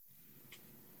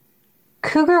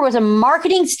 Cougar was a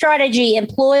marketing strategy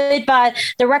employed by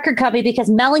the record company because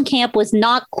Mellencamp was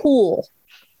not cool.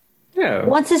 Yeah.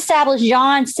 Once established,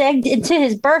 John segued into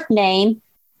his birth name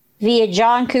via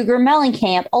John Cougar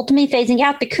Mellencamp, ultimately phasing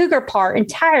out the Cougar part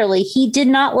entirely. He did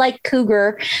not like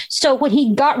Cougar, so when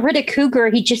he got rid of Cougar,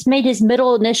 he just made his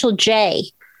middle initial J.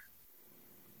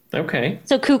 Okay.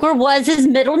 So Cougar was his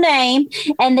middle name,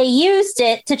 and they used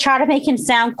it to try to make him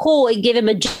sound cool and give him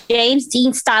a James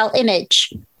Dean style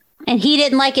image. And he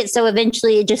didn't like it, so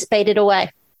eventually it just faded away.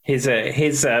 His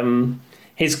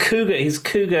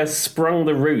cougar sprung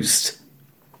the roost.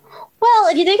 Well,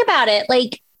 if you think about it,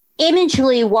 like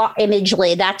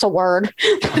imagely, that's a word.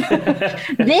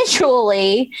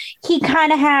 Visually, he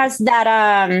kind of has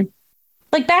that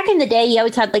like back in the day, he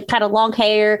always had like kind of long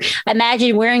hair.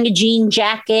 Imagine wearing a jean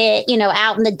jacket,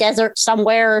 out in the desert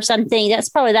somewhere or something. That's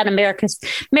probably that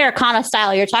Americana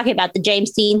style you're talking about, the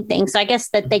James Dean thing. So I guess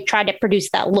that they tried to produce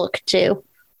that look too.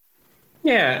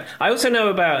 Yeah, I also know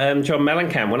about John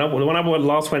Mellencamp. When I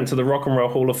last went to the Rock and Roll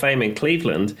Hall of Fame in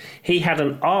Cleveland, he had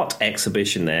an art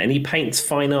exhibition there, and he paints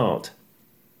fine art.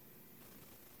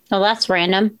 Oh, that's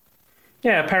random.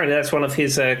 Yeah, apparently that's one of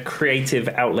his creative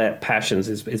outlet passions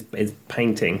is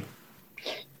painting.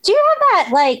 Do you have that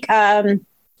like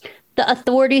the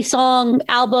Authority song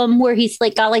album where he's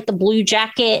like got like the blue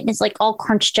jacket and it's like all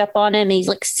crunched up on him and he's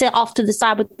like sit off to the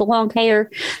side with the long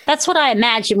hair? That's what I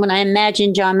imagine when I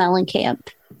imagine John Mellencamp.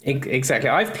 Exactly.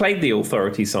 I've played the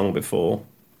Authority song before.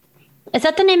 Is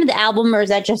that the name of the album, or is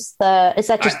that just the?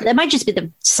 It might just be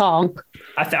the song.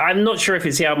 I'm not sure if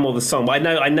it's the album or the song, but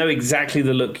I know exactly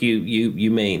the look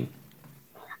you mean.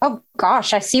 Oh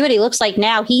gosh, I see what he looks like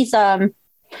now. He's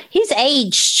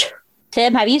aged.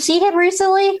 Tim, have you seen him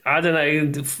recently? I don't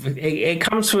know. It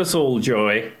comes to us all,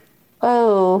 Joy.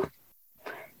 Oh,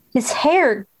 his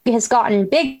hair has gotten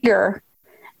bigger,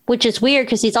 which is weird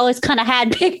because he's always kind of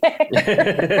had big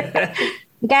hair.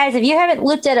 Guys, if you haven't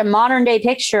looked at a modern day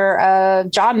picture of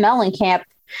John Mellencamp,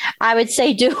 I would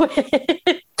say do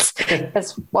it.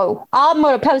 Because, whoa, I'm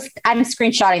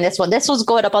screenshotting this one. This was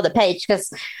going up on the page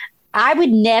because I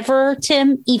would never,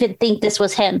 Tim, even think this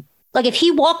was him. Like if he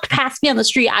walked past me on the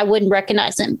street, I wouldn't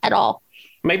recognize him at all.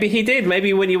 Maybe he did.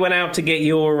 Maybe when you went out to get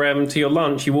your to your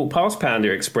lunch, you walked past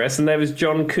Panda Express and there was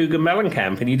John Cougar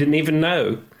Mellencamp and you didn't even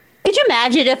know. Could you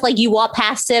imagine if like you walked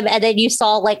past him and then you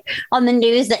saw like on the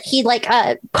news that he like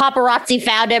paparazzi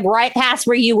found him right past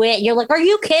where you went? You're like, are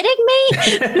you kidding me?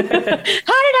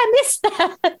 How did I miss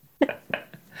that?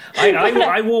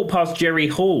 I walked past Jerry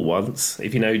Hall once,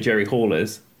 if you know who Jerry Hall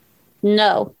is.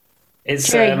 No.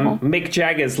 It's Mick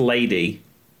Jagger's lady.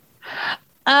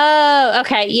 Oh,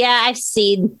 okay. Yeah,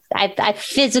 I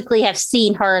physically have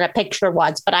seen her in a picture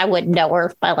once, but I wouldn't know her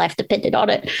if my life depended on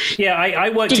it. Yeah, I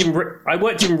worked in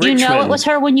Richmond. Do you know it was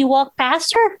her when you walked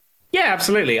past her? Yeah,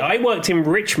 absolutely. I worked in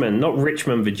Richmond, not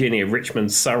Richmond, Virginia,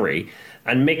 Richmond, Surrey.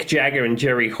 And Mick Jagger and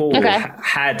Jerry Hall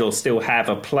had or still have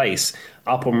a place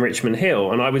up on Richmond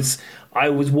Hill. And I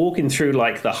was walking through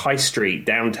like the high street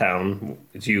downtown,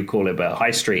 as you call it, but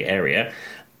high street area.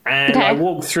 And I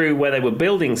walked through where they were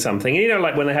building something. And, you know,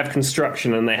 like when they have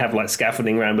construction and they have like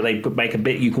scaffolding around, but they make a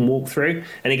bit you can walk through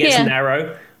and it gets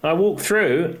narrow. I walked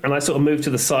through and I sort of moved to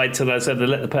the side so that I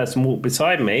let the person walk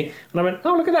beside me. And I went,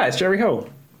 oh, look at that. It's Jerry Hall.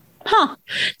 Huh.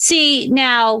 See,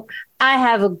 now I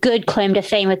have a good claim to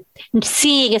fame with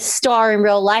seeing a star in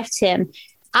real life, Tim.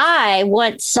 I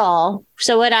once saw,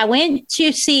 so when I was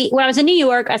in New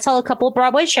York, I saw a couple of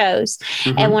Broadway shows.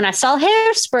 Mm-hmm. And when I saw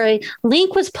Hairspray,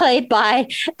 Link was played by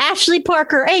Ashley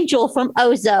Parker Angel from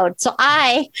Ozone. So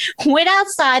I went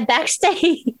outside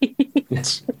backstage.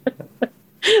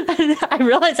 I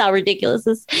realize how ridiculous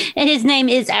this is. And his name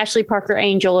is Ashley Parker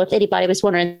Angel, if anybody was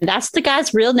wondering. That's the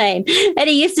guy's real name. And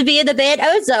he used to be in the band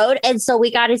Ozone. And so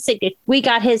we got his signature. We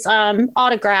got his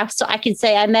autograph. So I can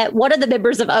say I met one of the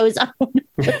members of Ozone.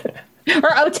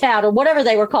 Or O-Town, or whatever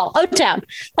they were called. O-Town.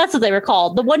 That's what they were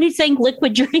called. The one who sang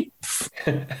Liquid Dreams.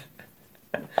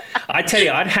 I tell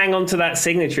you, I'd hang on to that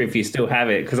signature if you still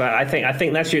have it, because I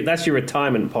think that's your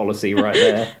retirement policy right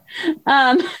there.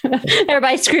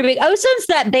 Everybody's screaming. Ozone's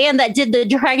that band that did the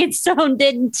Dragonstone,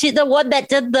 the one that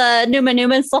did the Numa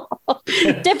Numa song.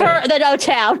 Different than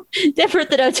O-Town. Different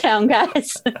than O-Town,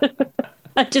 guys.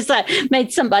 I just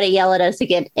made somebody yell at us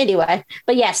again. Anyway,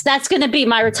 but yes, that's going to be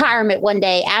my retirement one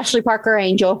day. Ashley Parker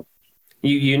Angel.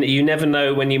 You never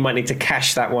know when you might need to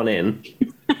cash that one in.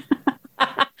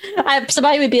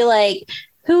 Somebody would be like,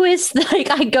 who is,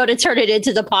 like, I go to turn it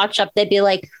into the pawn shop. They'd be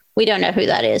like, we don't know who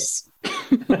that is.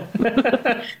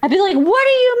 I'd be like, what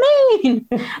do you mean?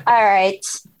 All right.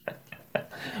 So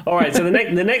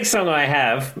the next song I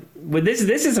have, this is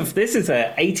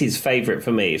a 80s favorite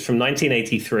for me. It's from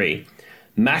 1983.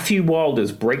 Matthew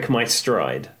Wilder's Break My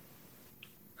Stride.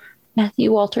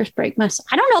 Matthew Walters Break My Stride.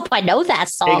 I don't know if I know that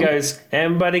song. It goes,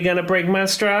 everybody gonna break my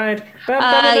stride?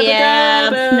 Yeah.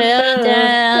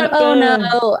 Oh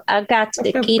no, I got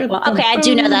to keep on. Okay, I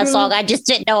do know that song. I just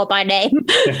didn't know it by name.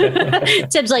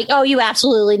 Tim's like, oh, you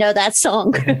absolutely know that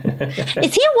song. Is he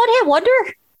a one-hit wonder?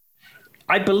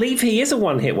 I believe he is a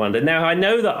one-hit wonder. Now, I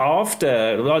know that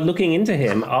after looking into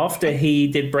him, after he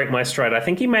did Break My Stride, I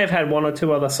think he may have had one or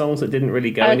two other songs that didn't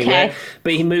really go anywhere.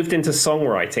 But he moved into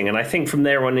songwriting, and I think from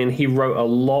there on in, he wrote a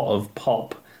lot of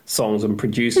pop songs and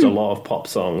produced a lot of pop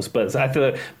songs. But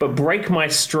Break My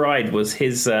Stride was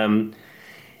his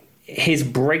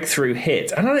breakthrough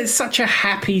hit. I know it's such a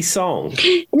happy song.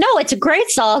 No, it's a great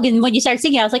song. And when you started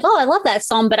singing, I was like, oh, I love that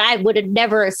song. But I would have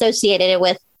never associated it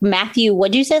with Matthew.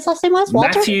 What did you say his last name was?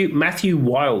 Walter? Matthew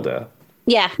Wilder.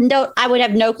 Yeah, no, I would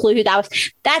have no clue who that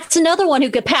was. That's another one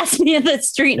who could pass me in the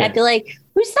street, and I'd be like,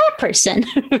 "Who's that person?"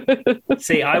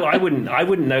 See, I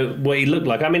wouldn't know what he looked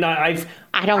like. I mean, I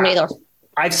don't either.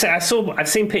 I've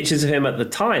seen pictures of him at the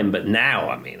time, but now,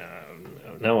 I mean, I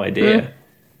have no idea.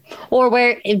 Or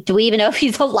do we even know if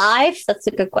he's alive? That's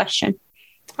a good question.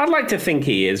 I'd like to think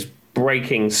he is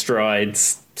breaking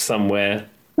strides somewhere.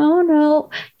 Oh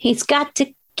no, he's got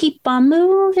to keep on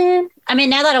moving. I mean,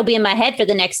 now that'll be in my head for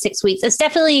the next 6 weeks. It's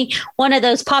definitely one of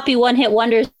those poppy one-hit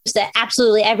wonders that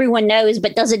absolutely everyone knows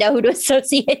but doesn't know who to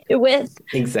associate it with.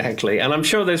 Exactly. And I'm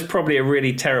sure there's probably a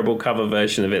really terrible cover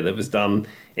version of it that was done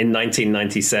in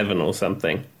 1997 or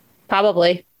something.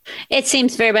 Probably. It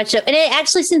seems very much so. And it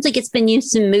actually seems like it's been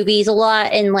used in movies a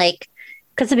lot, and like,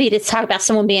 because it's talk about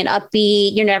someone being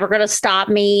upbeat, you're never going to stop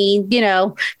me,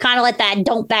 kind of like that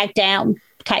don't back down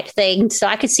type thing. So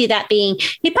I could see that being,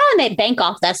 he probably made bank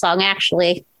off that song,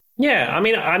 actually. Yeah, I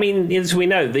mean, as we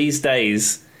know, these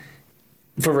days,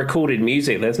 for recorded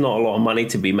music, there's not a lot of money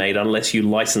to be made unless you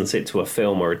license it to a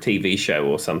film or a TV show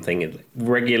or something.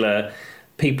 Regular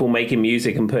people making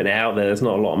music and putting it out there, there's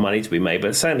not a lot of money to be made.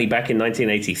 But certainly back in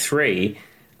 1983,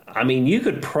 I mean, you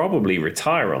could probably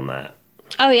retire on that.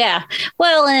 Oh, yeah.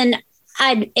 Well, and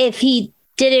if he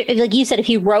did it, like you said, if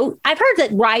he wrote, I've heard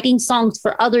that writing songs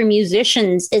for other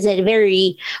musicians is a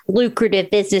very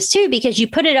lucrative business too, because you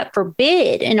put it up for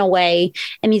bid in a way,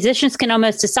 and musicians can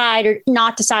almost decide or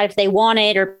not decide if they want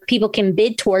it, or people can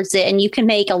bid towards it, and you can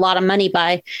make a lot of money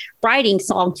by writing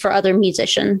songs for other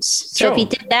musicians. So If he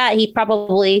did that, he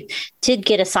probably did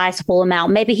get a sizable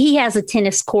amount. Maybe he has a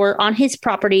tennis court on his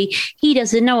property he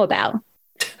doesn't know about.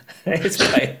 I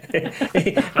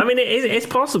mean, it's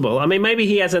possible. I mean, maybe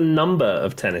he has a number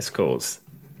of tennis courts.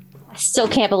 I still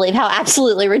can't believe how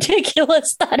absolutely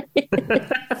ridiculous that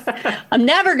is. I'm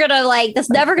never gonna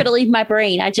that's never gonna leave my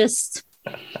brain. All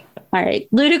right,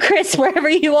 Ludacris,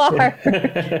 wherever you are.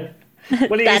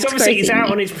 Well, he's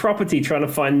out on his property trying to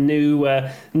find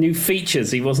new features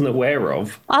he wasn't aware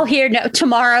of. I'll hear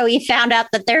tomorrow he found out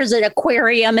that there's an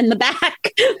aquarium in the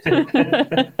back.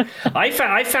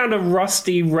 I found a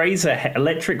rusty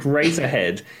electric razor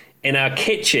head in our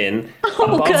kitchen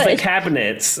above the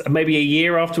cabinets maybe a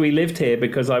year after we lived here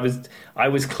because I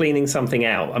was cleaning something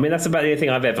out. I mean, that's about the only thing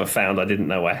I've ever found I didn't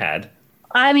know I had.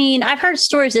 I mean, I've heard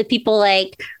stories of people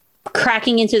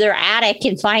cracking into their attic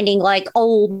and finding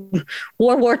old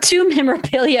World War II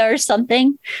memorabilia or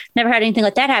something. Never had anything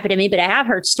like that happen to me, but I have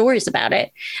heard stories about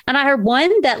it. And I heard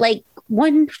one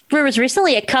where was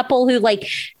recently a couple who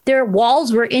their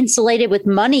walls were insulated with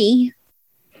money.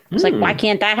 It's why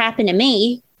can't that happen to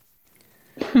me?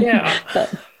 Yeah.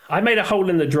 I made a hole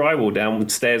in the drywall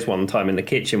downstairs one time in the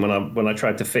kitchen when I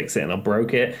tried to fix it, and I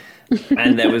broke it,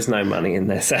 and there was no money in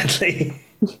there, sadly.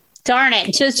 Darn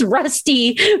it, just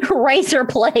rusty razor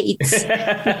plates.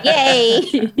 Yay.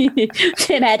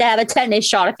 Tim had to have a tetanus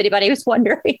shot if anybody was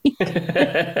wondering.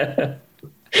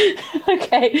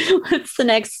 Okay, what's the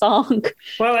next song?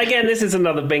 Well, again, this is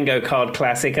another bingo card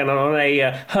classic, and on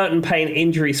a Hurt and Pain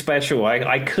injury special,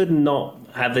 I could not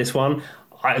have this one.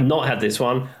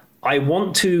 I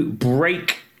want to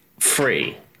break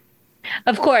free.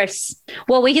 Of course.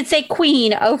 Well, we could say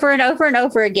Queen over and over and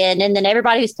over again, and then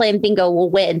everybody who's playing bingo will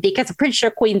win because I'm pretty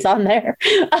sure Queen's on there.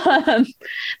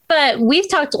 But we've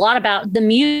talked a lot about the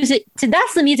music. So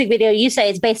that's the music video you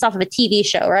say is based off of a TV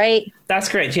show, right? That's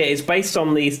correct. Yeah, it's based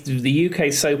on the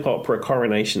UK soap opera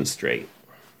Coronation Street.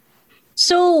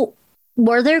 So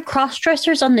were there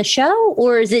cross-dressers on the show,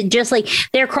 or is it just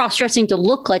they're cross-dressing to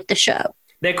look like the show?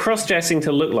 They're cross-dressing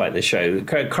to look like the show.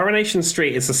 Coronation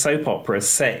Street is a soap opera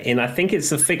set in, I think it's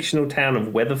the fictional town of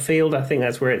Weatherfield. I think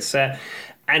that's where it's set.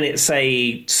 And it's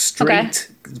a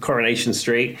street, Coronation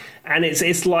Street. And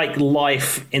it's like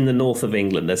life in the north of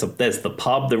England. There's the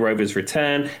pub, the Rovers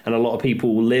Return, and a lot of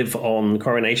people live on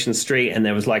Coronation Street. And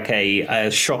there was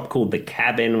a shop called The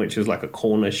Cabin, which was like a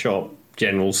corner shop,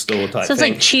 general store type thing. So it's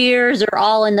like Cheers or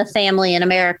All in the Family in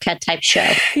America type show.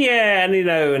 Yeah, and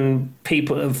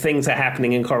and things are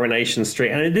happening in Coronation Street.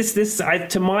 And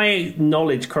to my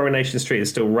knowledge, Coronation Street is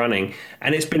still running,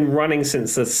 and it's been running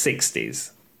since the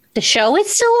 60s. The show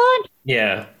is still on?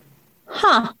 Yeah.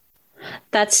 Huh.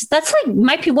 That's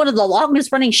might be one of the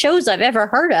longest running shows I've ever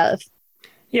heard of.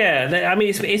 Yeah, I mean,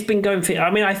 it's been going for, I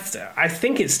mean, I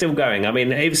think it's still going. I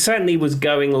mean, it certainly was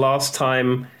going last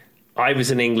time I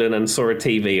was in England and saw a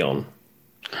TV on.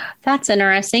 That's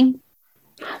interesting.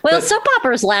 Well, soap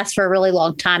operas last for a really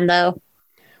long time, though.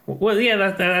 Well,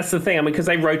 yeah, that's the thing. I mean, because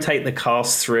they rotate the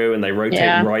cast through and they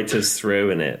rotate writers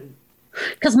through, and it.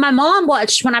 Because when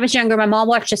I was younger, my mom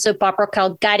watched a soap opera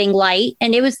called Guiding Light,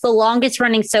 and it was the longest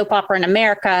running soap opera in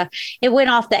America. It went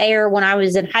off the air when I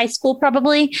was in high school,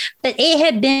 probably, but it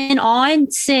had been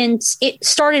on since it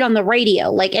started on the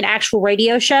radio, like an actual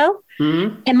radio show.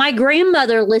 Mm-hmm. And my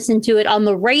grandmother listened to it on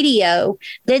the radio,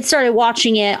 then started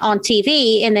watching it on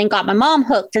TV, and then got my mom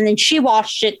hooked. And then she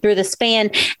watched it through the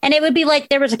span. And it would be like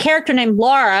there was a character named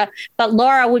Laura, but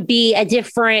Laura would be a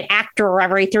different actor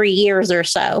every 3 years or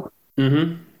so.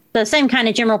 Mm-hmm. The same kind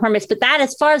of general premise. But that,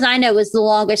 as far as I know, was the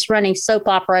longest running soap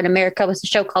opera in America, was a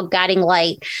show called Guiding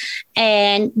Light.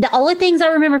 And the only things I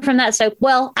remember from that soap,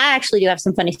 well, I actually do have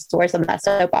some funny stories on that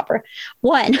soap opera.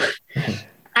 One,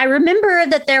 I remember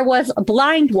that there was a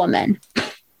blind woman.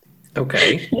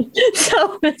 Okay.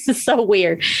 So this is so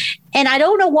weird. And I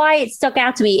don't know why it stuck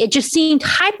out to me. It just seemed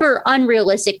hyper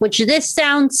unrealistic, which this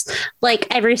sounds like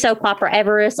every soap opera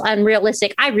ever is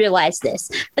unrealistic. I realize this.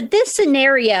 But this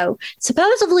scenario,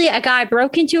 supposedly a guy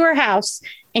broke into her house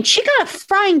and she got a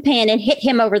frying pan and hit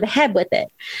him over the head with it.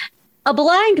 a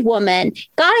blind woman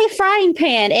got a frying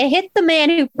pan and hit the man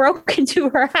who broke into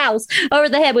her house over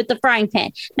the head with the frying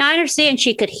pan. Now, I understand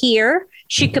she could hear,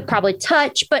 she could probably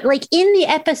touch, but like in the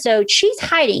episode, she's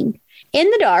hiding in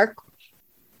the dark.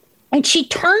 And she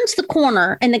turns the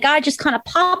corner and the guy just kind of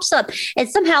pops up and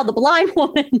somehow the blind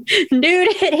woman knew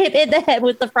to hit him in the head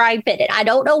with the frying pan. And I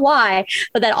don't know why,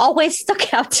 but that always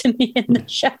stuck out to me in the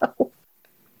show.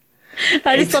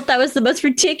 I just thought that was the most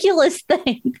ridiculous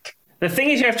thing. The thing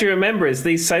is, you have to remember is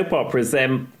these soap operas,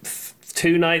 they're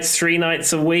 2 nights, 3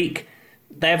 nights a week.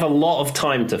 They have a lot of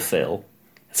time to fill.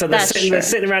 So they're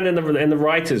sitting around in the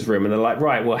writer's room and they're like,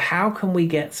 right, well, how can we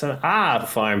get some...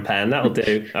 frying pan, that'll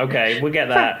do. Okay, we'll get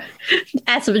that.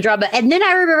 Add some drama. And then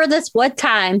I remember this one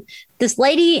time, this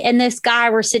lady and this guy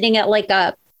were sitting at like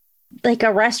a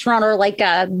restaurant or like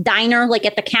a diner, like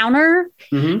at the counter.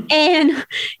 Mm-hmm. And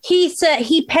he said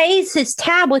he pays his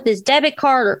tab with his debit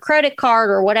card or credit card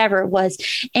or whatever it was.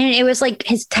 And it was like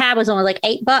his tab was only like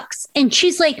 $8. And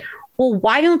she's like, well,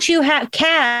 why don't you have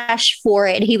cash for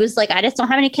it? And he was like, I just don't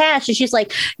have any cash. And she's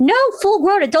like, no,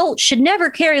 full-grown adults should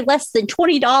never carry less than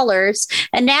 $20.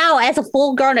 And now as a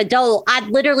full-grown adult, I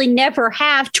literally never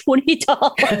have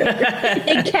 $20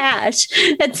 in cash.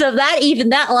 And so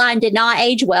that line did not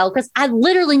age well because I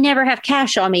literally never have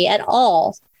cash on me at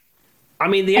all. I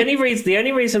mean, the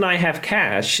only reason I have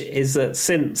cash is that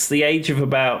since the age of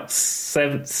about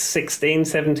 16,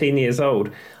 17 years old,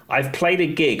 I've played a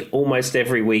gig almost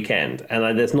every weekend,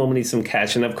 and there's normally some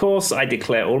cash. And, of course, I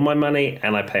declare all my money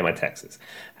and I pay my taxes.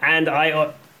 And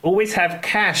I always have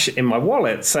cash in my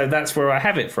wallet, so that's where I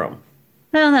have it from.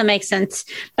 Well, that makes sense.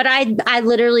 But I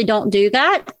literally don't do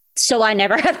that, so I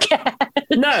never have cash.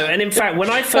 No, and in fact, when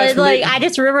I first... I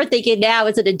just remember thinking now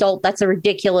as an adult, that's a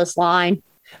ridiculous line.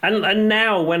 And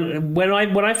now, when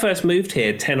I first moved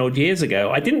here 10 odd years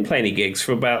ago, I didn't play any gigs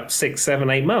for about 6, 7,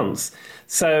 8 months.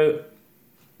 So...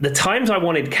 the times I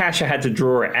wanted cash, I had to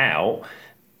draw it out.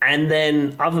 And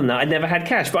then other than that, I never had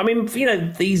cash. But I mean,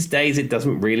 these days it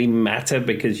doesn't really matter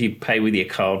because you pay with your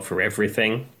card for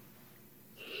everything.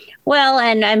 Well,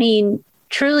 and I mean,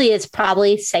 truly it's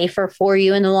probably safer for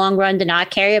you in the long run to not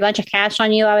carry a bunch of cash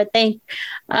on you, I would think.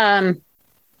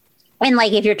 And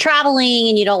like if you're traveling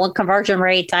and you don't want conversion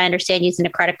rates, I understand using a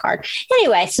credit card.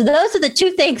 Anyway, so those are the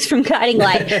 2 things from Guiding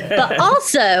Light. But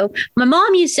also, my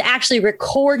mom used to actually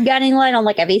record Guiding Light on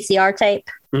like a VCR tape.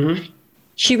 Mm-hmm.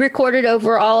 She recorded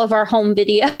over all of our home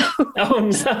video. Oh,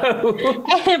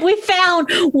 no. And we found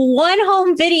one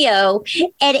home video.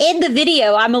 And in the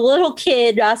video, I'm a little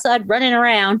kid outside running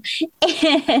around.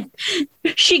 And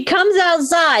she comes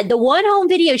outside. The one home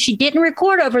video she didn't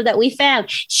record over that we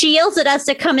found, she yells at us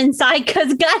to come inside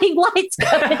because Guiding Light's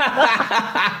coming on.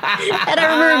 And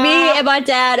I remember me and my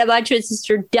dad and my twin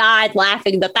sister died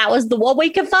laughing that was the one we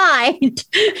could find.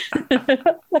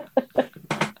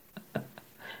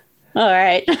 All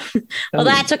right. Well,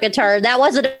 that took a turn. That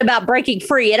wasn't about breaking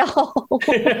free at all.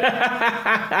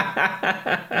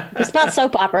 It's about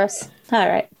soap operas. All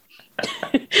right.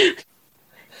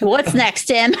 What's next,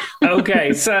 Tim?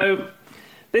 Okay, so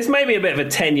this may be a bit of a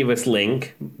tenuous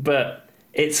link, but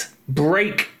it's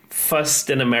Breakfast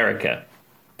in America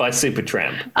by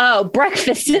Supertramp. Oh,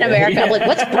 Breakfast in America. Yeah. I'm like,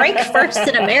 what's Breakfast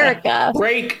in America?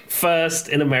 Breakfast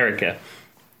in America.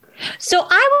 So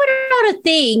I wrote a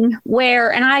thing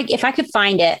where, and if I could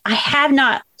find it, I have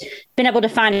not been able to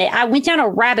find it. I went down a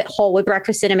rabbit hole with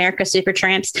Breakfast in America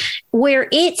Supertramps, where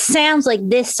it sounds like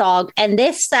this song, and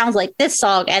this sounds like this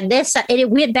song, and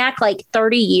it went back like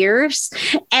 30 years,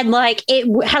 and like it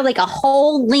had like a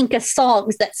whole link of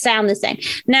songs that sound the same.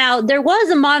 Now there was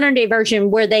a modern day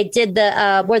version where they did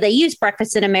where they used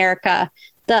Breakfast in America.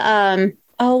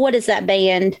 What is that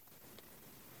band?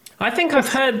 I think I've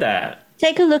heard that.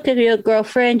 Take a look at your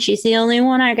girlfriend. She's the only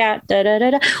one I got. Da, da,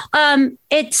 da, da. I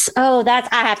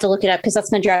have to look it up because that's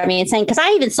going to drive me insane. Because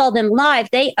I even saw them live.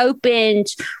 They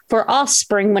opened for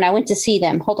Offspring when I went to see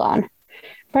them. Hold on.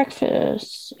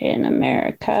 Breakfast in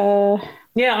America.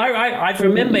 Yeah, I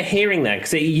remember hearing that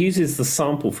because it uses the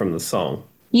sample from the song.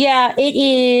 Yeah, it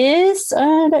is.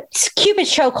 Cupid's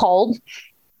Chokehold.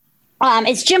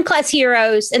 It's Gym Class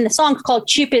Heroes, and the song's called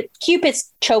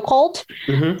Cupid's Chokehold.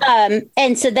 Mm-hmm.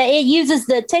 And so it uses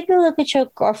the take a look at your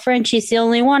girlfriend. She's the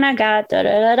only one I got. Da,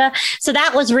 da, da, da. So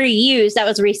that was reused. That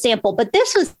was resampled. But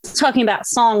this was talking about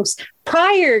songs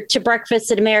prior to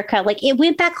Breakfast in America. Like it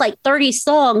went back like 30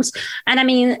 songs. And I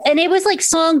mean, and it was like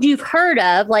songs you've heard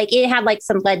of. Like it had like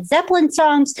some Led Zeppelin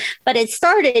songs, but it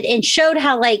started and showed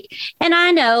how like, and I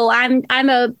know I'm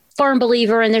a firm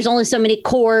believer in there's only so many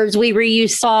chords. We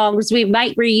reuse songs. We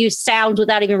might reuse sounds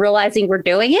without even realizing we're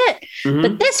doing it. Mm-hmm.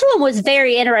 But this one was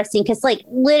very interesting because like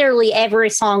literally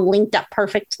every song linked up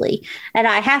perfectly. And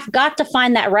I have got to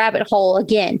find that rabbit hole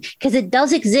again because it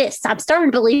does exist. I'm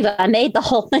starting to believe I made the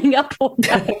whole thing up.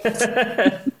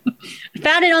 I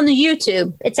found it on the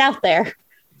YouTube. It's out there.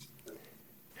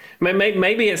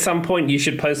 Maybe at some point you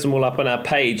should post them all up on our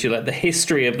page, like the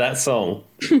history of that song.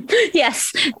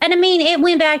 Yes. And I mean, it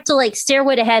went back to like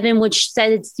Stairway to Heaven, which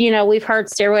says, we've heard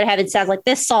Stairway to Heaven sounds like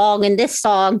this song and this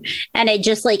song. And it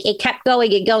just like, it kept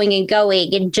going and going and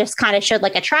going and just kind of showed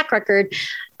like a track record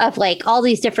of like all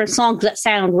these different songs that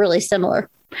sound really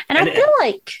similar. And I feel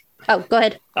like, oh, go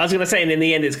ahead. I was going to say, and in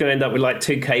the end, it's going to end up with like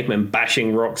two cavemen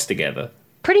bashing rocks together.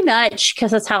 Pretty much, because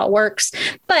that's how it works.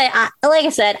 But like I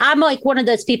said, I'm like one of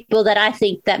those people that I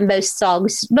think that most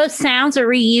sounds are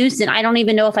reused, and I don't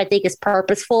even know if I think it's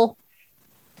purposeful.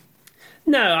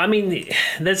 No, I mean,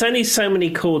 there's only so many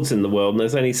chords in the world, and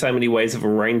there's only so many ways of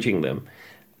arranging them.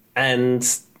 And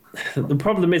the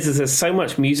problem is there's so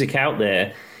much music out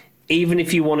there, even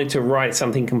if you wanted to write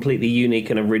something completely unique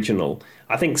and original,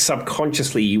 I think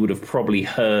subconsciously you would have probably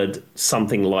heard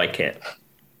something like it.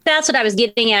 That's what I was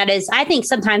getting at is I think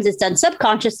sometimes it's done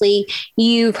subconsciously.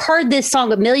 You've heard this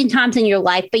song a million times in your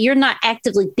life, but you're not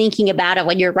actively thinking about it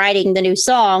when you're writing the new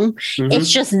song. Mm-hmm.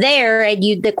 It's just there and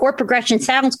the chord progression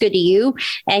sounds good to you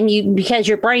and because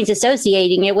your brain's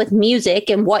associating it with music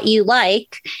and what you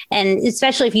like. And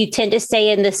especially if you tend to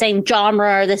stay in the same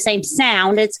genre or the same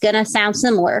sound, it's going to sound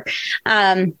similar.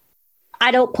 I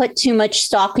don't put too much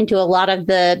stock into a lot of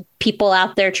the people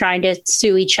out there trying to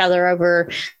sue each other over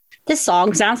this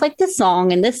song sounds like this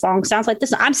song and this song sounds like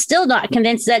this. I'm still not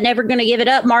convinced that Never Gonna Give It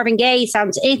Up Marvin Gaye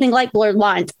sounds anything like Blurred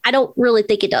Lines. I don't really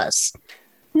think it does.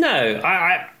 No,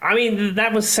 I mean,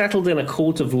 that was settled in a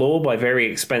court of law by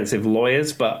very expensive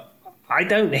lawyers, but I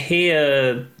don't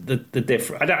hear the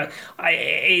difference.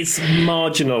 It's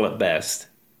marginal at best.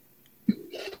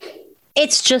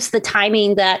 It's just the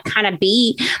timing that kind of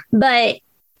beat, but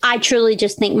I truly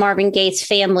just think Marvin Gaye's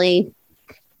family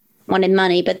wanted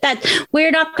money, but that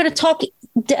we're not going to talk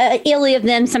illy of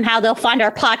them. Somehow they'll find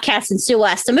our podcast and sue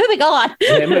us. So moving on.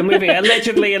 Moving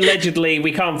allegedly,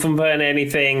 we can't confirm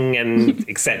anything, and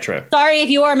etc. Sorry if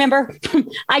you are a member.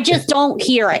 I just don't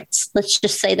hear it. Let's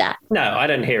just say that. No, I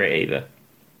don't hear it either.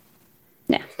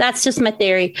 Yeah, that's just my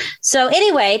theory. So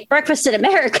anyway, Breakfast in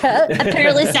America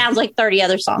apparently sounds like 30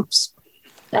 other songs.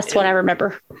 That's what I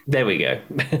remember. There we go.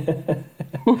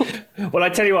 Well, I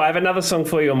tell you what, I have another song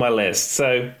for you on my list.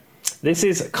 So this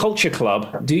is Culture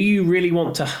Club, Do You Really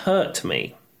Want to Hurt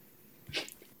Me?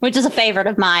 Which is a favorite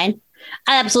of mine.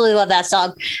 I absolutely love that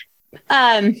song.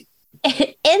 In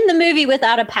the movie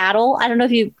Without a Paddle, I don't know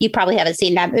if you probably haven't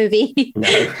seen that movie.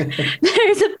 No.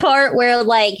 There's a part where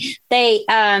like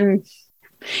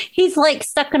he's like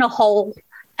stuck in a hole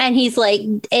and he's like,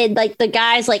 and like the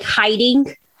guy's like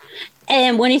hiding.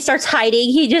 And when he starts hiding,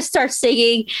 he just starts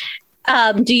singing,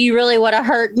 do you really want to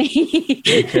hurt me?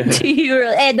 Do you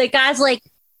really? And the guy's like,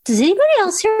 does anybody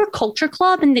else hear Culture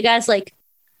Club? And the guy's like,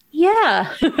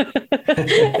 yeah.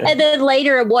 And then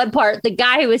later in one part, the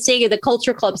guy who was singing the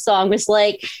Culture Club song was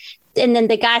like, and then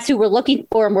the guys who were looking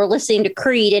for him were listening to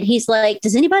Creed. And he's like,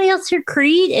 does anybody else hear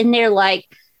Creed? And they're like,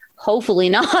 hopefully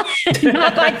not,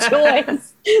 not by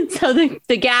choice. So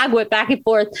the gag went back and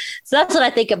forth. So that's what I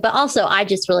think of. But also, I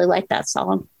just really like that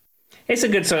song. It's a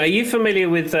good song. Are you familiar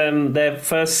with their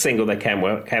first single they came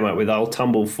out with, I'll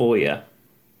Tumble For You?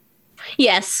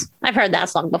 Yes, I've heard that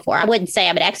song before. I wouldn't say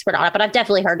I'm an expert on it, but I've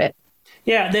definitely heard it.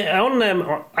 Yeah,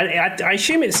 I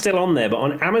assume it's still on there, but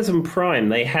on Amazon Prime,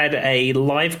 they had a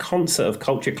live concert of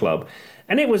Culture Club,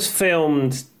 and it was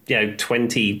filmed,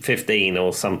 2015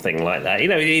 or something like that.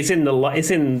 It's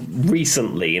in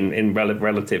recently in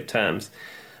relative terms.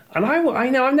 And I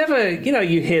know I've never,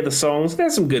 you hear the songs.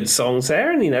 There's some good songs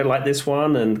there, and like this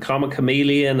one, and Karma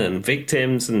Chameleon, and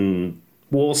Victims, and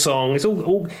War Song. It's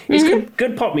all it's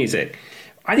good pop music.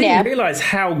 I didn't realize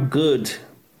how good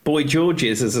Boy George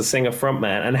is as a singer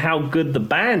frontman, and how good the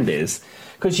band is.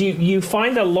 Because you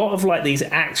find a lot of like these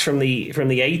acts from the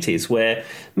 80s where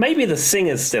maybe the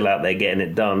singer's still out there getting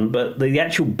it done, but the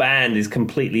actual band is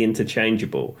completely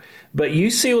interchangeable. But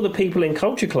you see all the people in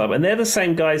Culture Club, and they're the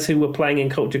same guys who were playing in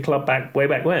Culture Club way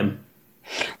back when.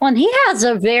 Well, and he has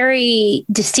a very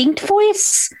distinct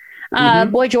voice.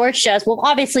 Boy George does. Well,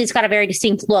 obviously, he's got a very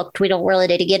distinct look. We don't really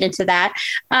need to get into that.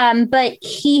 But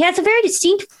he has a very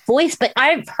distinct voice, but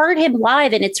I've heard him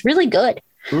live, and it's really good.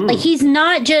 Like, he's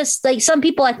not just like some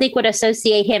people I think would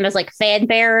associate him as like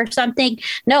fanfare or something.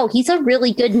 No, he's a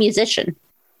really good musician.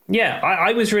 Yeah,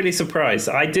 I was really surprised.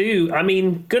 I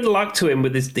mean, good luck to him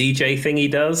with this DJ thing he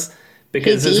does.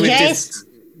 Because he DJs?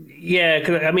 Yeah,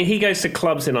 cause, I mean, he goes to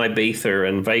clubs in Ibiza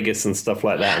and Vegas and stuff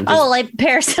like that. And like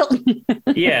Paris Hilton.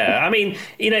 Yeah, I mean,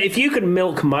 if you could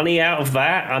milk money out of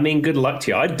that, I mean, good luck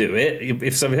to you. I'd do it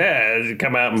if somebody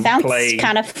come out and play. Sounds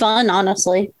kind of fun,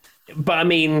 honestly. But I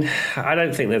mean, I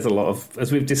don't think there's a lot of,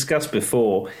 as we've discussed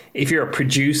before, if you're a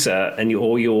producer and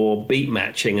you're beat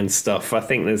matching and stuff, I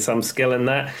think there's some skill in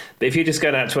that. But if you're just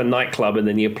going out to a nightclub and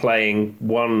then you're playing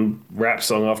one rap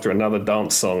song after another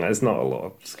dance song, there's not a lot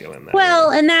of skill in that. Well,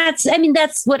 and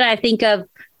that's what I think of.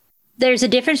 There's a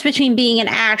difference between being an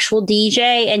actual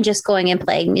DJ and just going and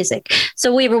playing music.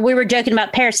 So we were joking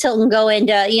about Paris Hilton going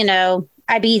to,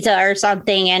 Ibiza or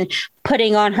something and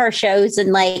putting on her shows,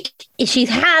 and like she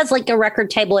has like a record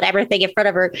table and everything in front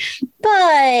of her,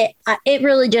 but it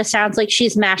really just sounds like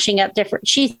she's mashing up different.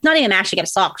 She's not even mashing up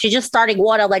songs. She's just starting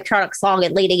one electronic song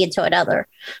and leading into another.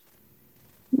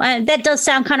 That does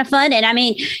sound kind of fun, and I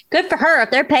mean, good for her.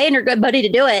 If they're paying her good money to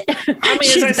do it, I mean,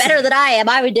 she's better than I am.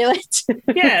 I would do it.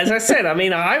 Yeah, as I said, I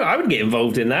mean, I would get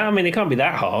involved in that. I mean, it can't be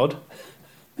that hard.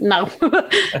 No.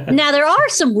 Now, there are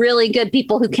some really good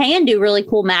people who can do really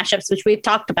cool mashups, which we've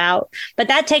talked about, but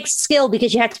that takes skill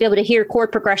because you have to be able to hear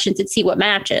chord progressions and see what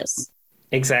matches.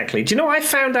 Exactly. Do you know what I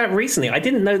found out recently? I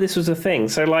didn't know this was a thing.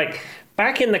 So, like,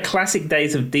 back in the classic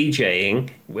days of DJing,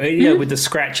 with the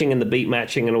scratching and the beat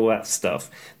matching and all that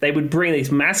stuff, they would bring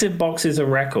these massive boxes of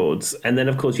records, and then,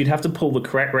 of course, you'd have to pull the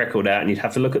correct record out, and you'd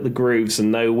have to look at the grooves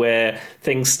and know where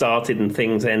things started and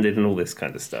things ended and all this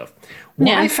kind of stuff.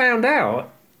 What I found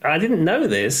out, I didn't know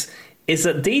this, is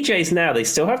that DJs now, they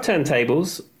still have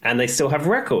turntables and they still have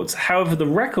records. However, the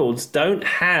records don't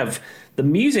have the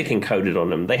music encoded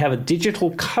on them. They have a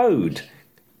digital code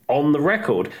on the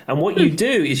record. And what you do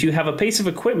is you have a piece of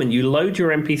equipment you load your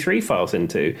MP3 files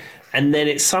into, and then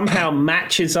it somehow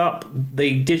matches up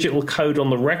the digital code on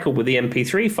the record with the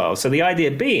MP3 file. So the idea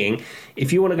being,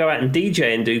 if you want to go out and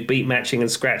DJ and do beat matching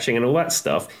and scratching and all that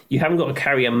stuff, you haven't got to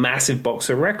carry a massive box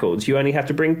of records. You only have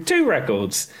to bring 2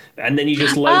 records, and then you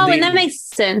just load and that makes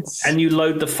sense. And you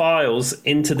load the files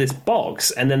into this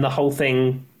box, and then the whole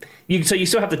thing... So you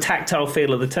still have the tactile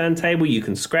feel of the turntable. You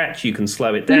can scratch, you can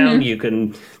slow it down, you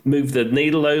can move the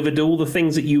needle over, do all the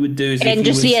things that you would do. And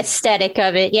just the aesthetic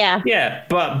of it, yeah. Yeah,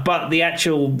 but the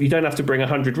actual, you don't have to bring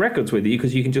 100 records with you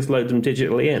because you can just load them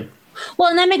digitally in. Well,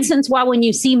 and that makes sense why when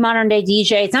you see modern day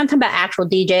DJs, I'm talking about actual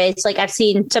DJs, like I've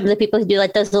seen some of the people who do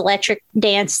like those electric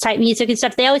dance type music and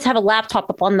stuff, they always have a laptop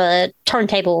up on the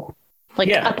turntable,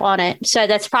 up on it. So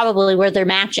that's probably where they're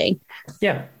matching.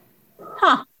 Yeah.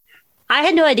 Huh. I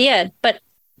had no idea, but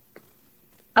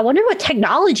I wonder what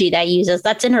technology that uses.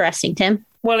 That's interesting, Tim.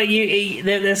 Well,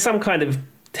 there's some kind of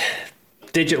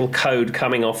digital code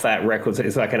coming off that record. So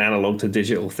it's like an analog to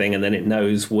digital thing, and then it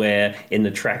knows where in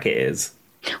the track it is.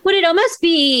 Would it almost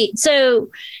be so?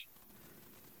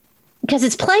 Because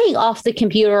it's playing off the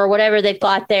computer or whatever they've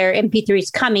got their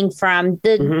MP3s coming from.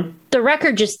 The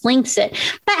record just links it.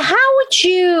 But how would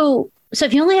you? So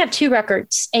if you only have 2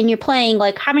 records and you're playing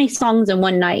like how many songs in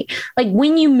one night, like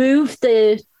when you move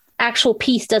the actual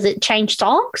piece, does it change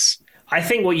songs? I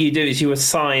think what you do is you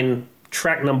assign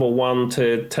track number 1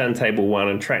 to turntable 1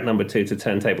 and track number 2 to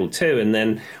turntable 2. And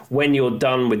then when you're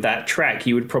done with that track,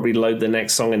 you would probably load the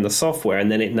next song in the software, and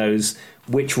then it knows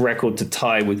which record to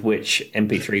tie with which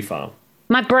MP3 file.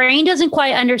 My brain doesn't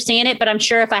quite understand it, but I'm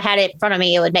sure if I had it in front of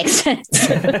me, it would make sense.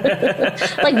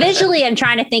 Like visually, I'm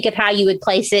trying to think of how you would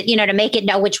place it, to make it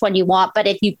know which one you want. But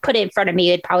if you put it in front of me,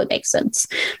 it'd probably make sense.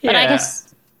 But I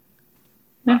guess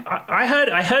I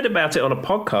heard about it on a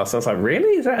podcast. I was like,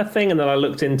 really? Is that a thing? And then I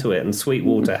looked into it, and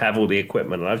Sweetwater have all the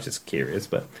equipment. And I was just curious,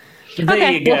 but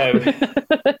there you go.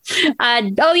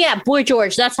 Boy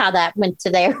George. That's how that went to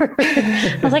there.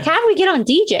 I was like, how do we get on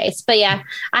DJs? But yeah,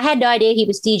 I had no idea he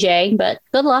was DJing, but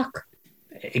good luck.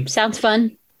 Sounds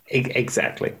fun.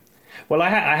 Exactly. Well, I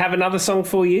have another song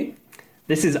for you.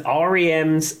 This is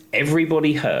REM's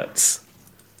Everybody Hurts.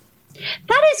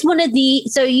 That is one of the...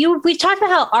 So we've talked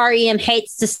about how REM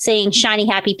hates to sing Shiny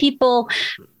Happy People.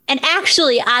 And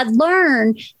actually, I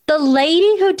learned the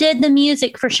lady who did the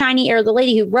music for Shiny, or the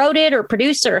lady who wrote it or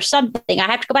produced it or something, I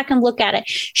have to go back and look at it.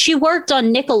 She worked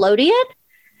on Nickelodeon,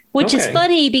 which is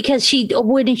funny because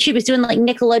when she was doing like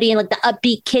Nickelodeon, like the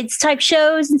upbeat kids type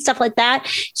shows and stuff like that,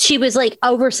 she was like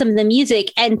over some of the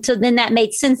music. And so then that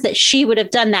made sense that she would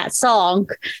have done that song,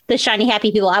 the Shiny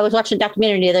Happy People. I was watching a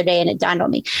documentary the other day and it dawned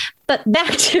on me. But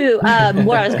back to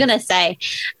what I was going to say.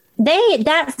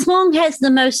 That song has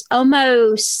the most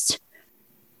almost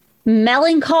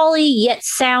melancholy yet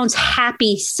sounds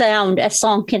happy sound a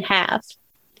song can have.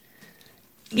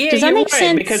 Yeah, Does that you're make right,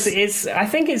 sense? because I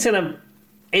think it's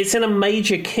in a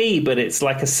major key, but it's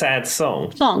like a sad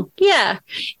song. Yeah.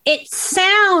 It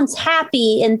sounds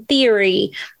happy in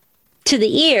theory to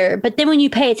the ear, but then when you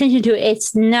pay attention to it,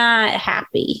 it's not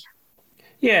happy.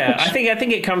 Yeah, I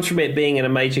think it comes from it being in a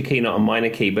major key, not a minor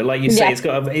key. But like you say,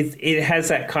 it has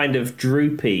that kind of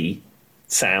droopy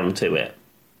sound to it.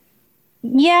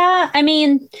 Yeah, I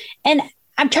mean, and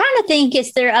I'm trying to think,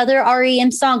 is there other REM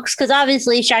songs? Because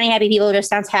obviously, Shiny Happy People just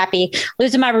sounds happy.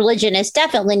 Losing My Religion is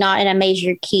definitely not in a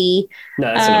major key.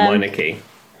 No, it's in a minor key.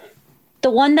 The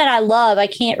one that I love, I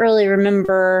can't really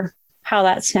remember how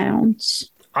that sounds.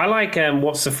 I like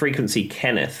What's the Frequency,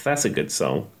 Kenneth. That's a good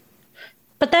song.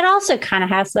 But that also kind of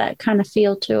has that kind of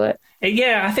feel to it.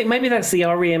 Yeah, I think maybe that's the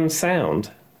REM sound.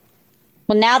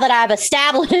 Well, now that I've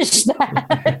established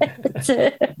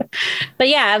that. But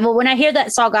yeah, well, when I hear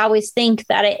that song, I always think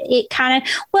that it kind of,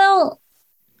 well,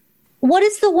 what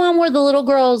is the one where the little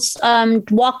girl's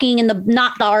walking in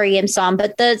not the REM song,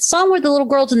 but the song where the little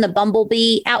girl's in the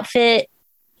bumblebee outfit?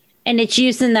 And it's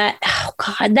using that, oh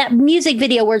God, that music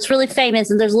video where it's really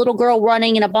famous and there's a little girl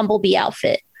running in a bumblebee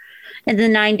outfit in the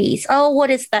 90s. Oh,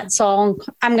 what is that song?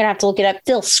 I'm going to have to look it up.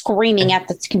 Still screaming at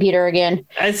the computer again.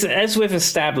 As we've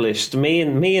established, me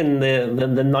and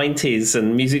the 90s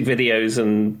and music videos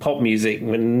and pop music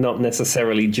were not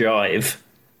necessarily jive.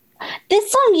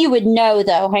 This song you would know,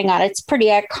 though. Hang on. It's pretty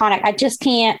iconic. I just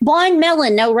can't. Blind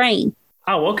Melon, No Rain.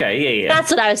 Oh, okay. Yeah. That's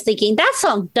what I was thinking. That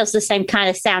song does the same kind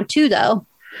of sound, too, though.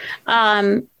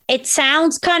 It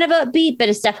sounds kind of upbeat, but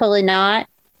it's definitely not.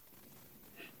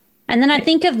 And then I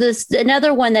think of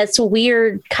another one that's a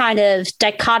weird kind of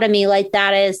dichotomy like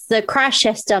that is the Crash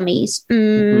Test Dummies,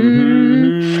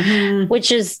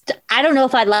 which is, I don't know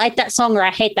if I like that song or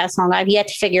I hate that song. I've yet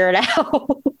to figure it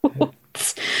out,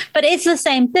 but it's the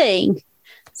same thing.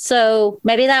 So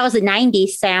maybe that was a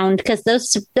 90s sound because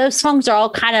those songs are all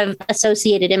kind of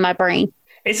associated in my brain.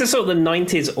 It's a sort of the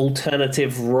 90s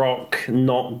alternative rock,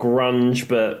 not grunge,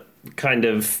 but kind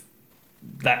of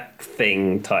that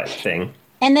thing type thing.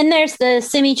 And then there's the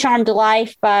Semi-Charmed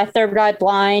Life by Third Eye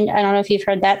Blind. I don't know if you've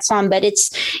heard that song, but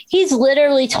he's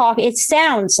literally talking. It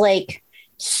sounds like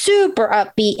super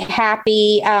upbeat,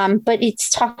 happy, but it's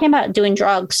talking about doing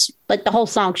drugs. Like the whole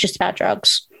song's just about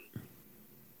drugs.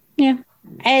 Yeah.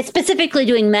 And it's specifically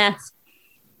doing meth.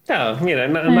 Oh, a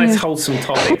nice wholesome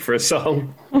topic for a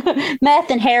song.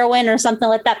 Meth and heroin or something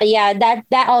like that. But yeah,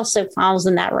 that also falls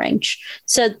in that range.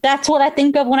 So that's what I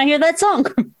think of when I hear that song.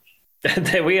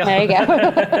 There we are. There you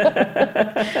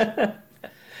go.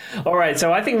 All right,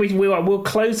 so I think we'll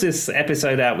close this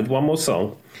episode out with one more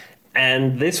song.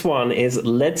 And this one is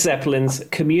Led Zeppelin's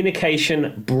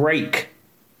Communication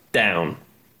Breakdown.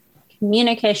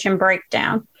 Communication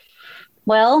Breakdown.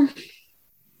 Well,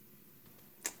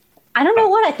 I don't know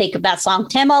what I think of that song.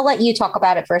 Tim, I'll let you talk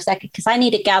about it for a second because I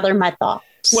need to gather my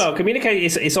thoughts. Well,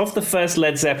 it's off the first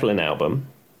Led Zeppelin album.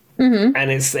 Mm-hmm. And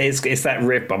it's that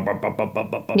riff.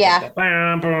 Yeah.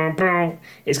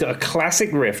 It's got a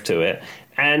classic riff to it.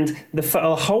 And the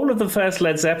whole of the first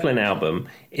Led Zeppelin album,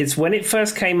 it's when it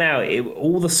first came out,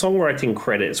 all the songwriting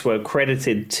credits were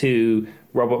credited to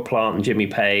Robert Plant and Jimmy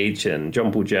Page and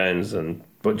John Paul Jones and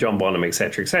John Bonham,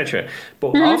 etc., etc.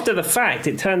 But after the fact,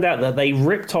 it turned out that they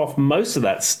ripped off most of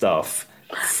that stuff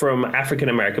from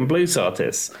African-American blues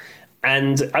artists.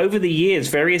 And over the years,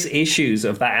 various issues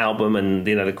of that album and,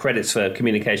 the credits for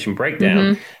Communication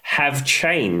Breakdown have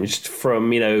changed from,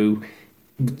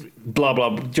 blah,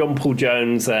 blah, John Paul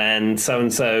Jones and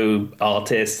so-and-so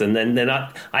artist. And then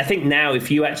I think now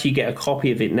if you actually get a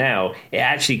copy of it now, it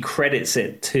actually credits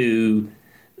it to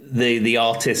the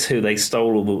artists who they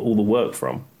stole all the work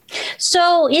from.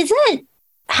 So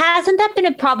hasn't that been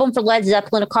a problem for Led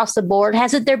Zeppelin across the board?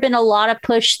 Hasn't there been a lot of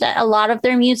push that a lot of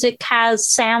their music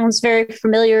sounds very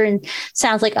familiar and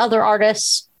sounds like other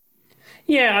artists?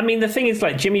 Yeah, I mean, the thing is,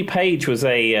 like, Jimmy Page was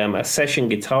a session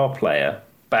guitar player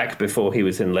back before he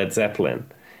was in Led Zeppelin.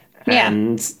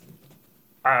 And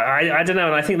I don't know,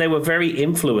 and I think they were very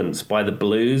influenced by the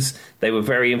blues. They were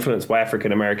very influenced by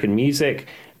African-American music.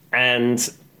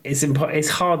 And it's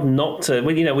hard not to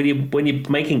when you're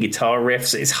making guitar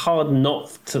riffs, it's hard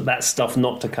not to that stuff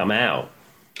not to come out.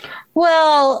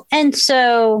 Well, and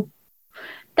so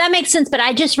that makes sense, but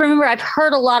I just remember I've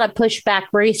heard a lot of pushback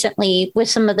recently with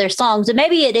some of their songs, and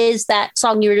maybe it is that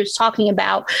song you were just talking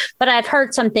about, but I've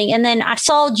heard something. And then I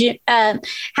saw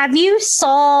have you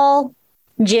saw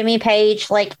Jimmy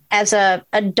Page like as a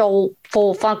adult,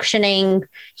 full functioning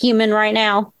human right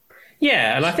now?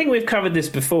 Yeah, and I think we've covered this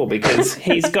before because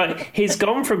he's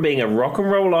gone from being a rock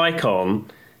and roll icon,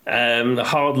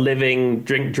 hard living,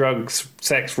 drink, drugs,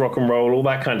 sex, rock and roll, all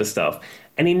that kind of stuff.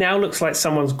 and he now looks like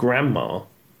someone's grandma.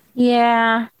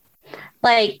 Yeah.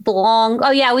 Like the long, oh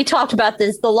yeah, we talked about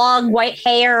this. The long white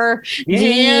hair,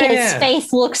 his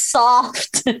face looks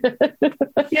soft.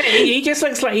 Yeah, he just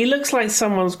looks like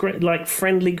someone's like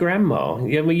friendly grandma.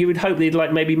 You would hope they'd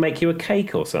like maybe make you a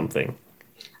cake or something.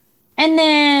 And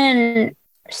then,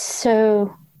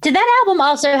 so did that album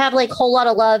also have like Whole Lot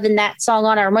of Love in that song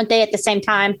on it, or weren't they at the same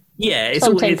time? Yeah,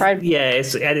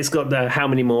 it's got the How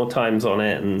Many More Times on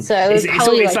it, and so it's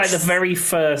like the very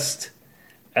first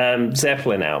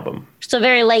Zeppelin album. So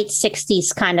very late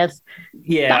 60s kind of.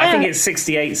 Yeah, I think it's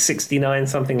 68, 69,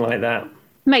 something like that.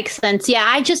 Makes sense. Yeah,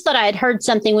 I just thought I had heard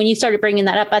something when you started bringing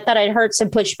that up. I thought I'd heard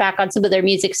some pushback on some of their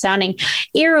music sounding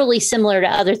eerily similar to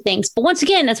other things. But once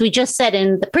again, as we just said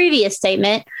in the previous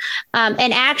statement,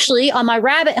 and actually on my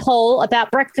rabbit hole about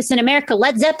Breakfast in America,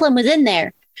 Led Zeppelin was in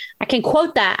there. I can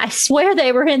quote that. I swear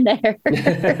they were in there.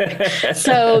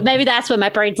 So maybe that's what my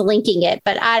brain's linking it,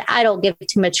 but I don't give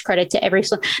too much credit to every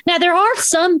song. Now, there are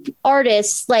some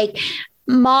artists like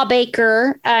Ma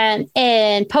Baker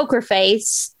and Poker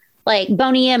Face, like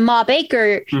Boney M. Ma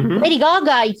Baker. Mm-hmm. Lady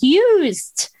Gaga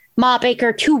used Ma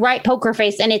Baker to write Poker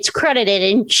Face, and it's credited,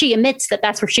 and she admits that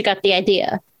that's where she got the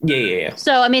idea. Yeah.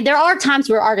 So, I mean, there are times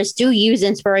where artists do use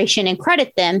inspiration and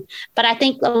credit them, but I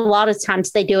think a lot of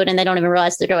times they do it and they don't even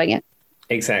realize they're doing it.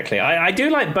 Exactly. I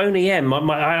do like Boney M.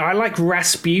 I like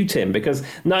Rasputin, because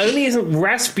not only isn't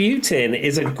Rasputin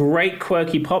is a great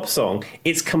quirky pop song,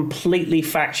 it's completely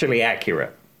factually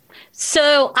accurate.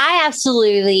 So I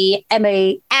absolutely am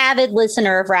a avid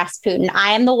listener of Rasputin.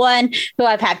 I am the one who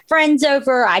I've had friends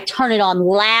over. I turn it on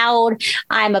loud.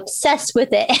 I'm obsessed with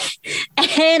it.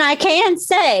 And I can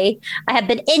say I have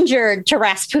been injured to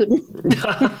Rasputin.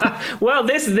 Well,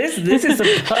 this is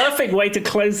a perfect way to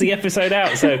close the episode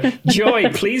out. So, Joy,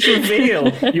 please reveal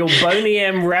your Boney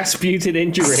M. Rasputin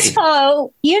injury.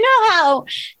 So, you know how...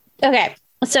 Okay.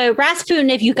 So Rasputin,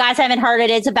 if you guys haven't heard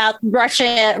it, it's about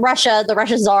Russia, the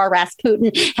Russian Tsar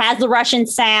Rasputin has the Russian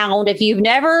sound. If you've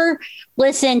never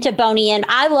listened to Boney M,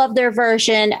 I love their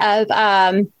version of,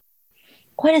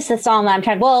 what is the song that I'm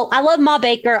trying? Well, I love Ma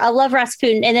Baker. I love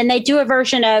Rasputin. And then they do a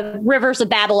version of Rivers of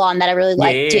Babylon that I really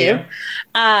like too.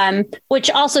 Which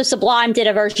also Sublime did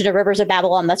a version of Rivers of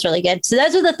Babylon. That's really good. So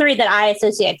those are the three that I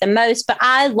associate the most, but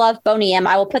I love Boney M.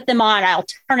 I will put them on. I'll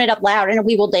turn it up loud and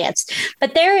we will dance.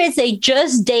 But there is a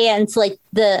Just Dance, like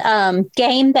the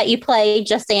game that you play,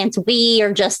 Just Dance Wii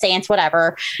or Just Dance,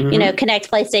 whatever, you know,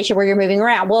 Connect PlayStation, where you're moving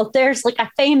around. Well, there's like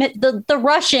a famous, the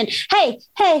Russian, hey,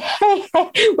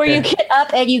 where you get up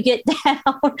and you get down.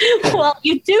 Well,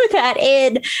 you do that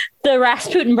in the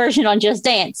Rasputin version on Just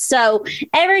Dance. So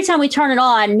every time we turn it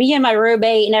on, me and my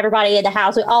roommate and everybody in the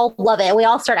house, we all love it. We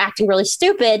all start acting really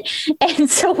stupid. And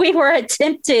so we were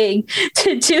attempting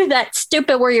to do that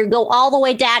stupid where you go all the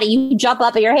way down and you jump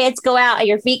up and your hands go out and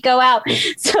your feet go out.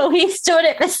 So he stood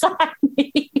it beside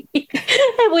me.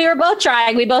 And we were both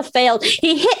trying. We both failed.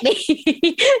 He hit me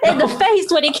in the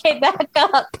face when he came back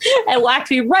up and whacked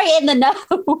me right in the nose.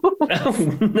 Oh,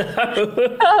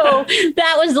 no. Oh,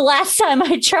 that was the last time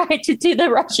I tried to do the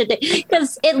Russian thing.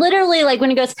 Because it literally, like, when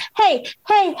he goes, hey,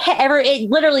 it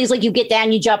literally is like you get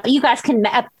down, you jump. You guys can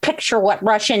picture what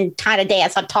Russian kind of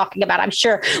dance I'm talking about, I'm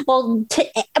sure. Well,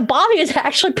 Bobby was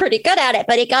actually pretty good at it,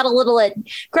 but it got a little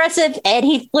aggressive, and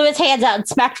he flew his hands out and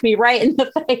smacked me right in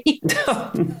the face.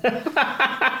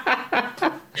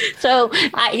 So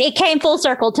it came full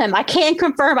circle, Tim. I can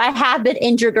confirm I have been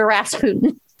injured to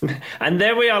Rasputin. And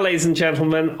there we are, ladies and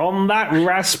gentlemen. On that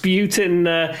Rasputin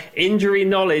injury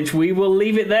knowledge, we will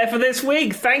leave it there for this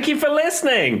week. Thank you for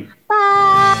listening.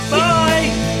 Bye. Bye.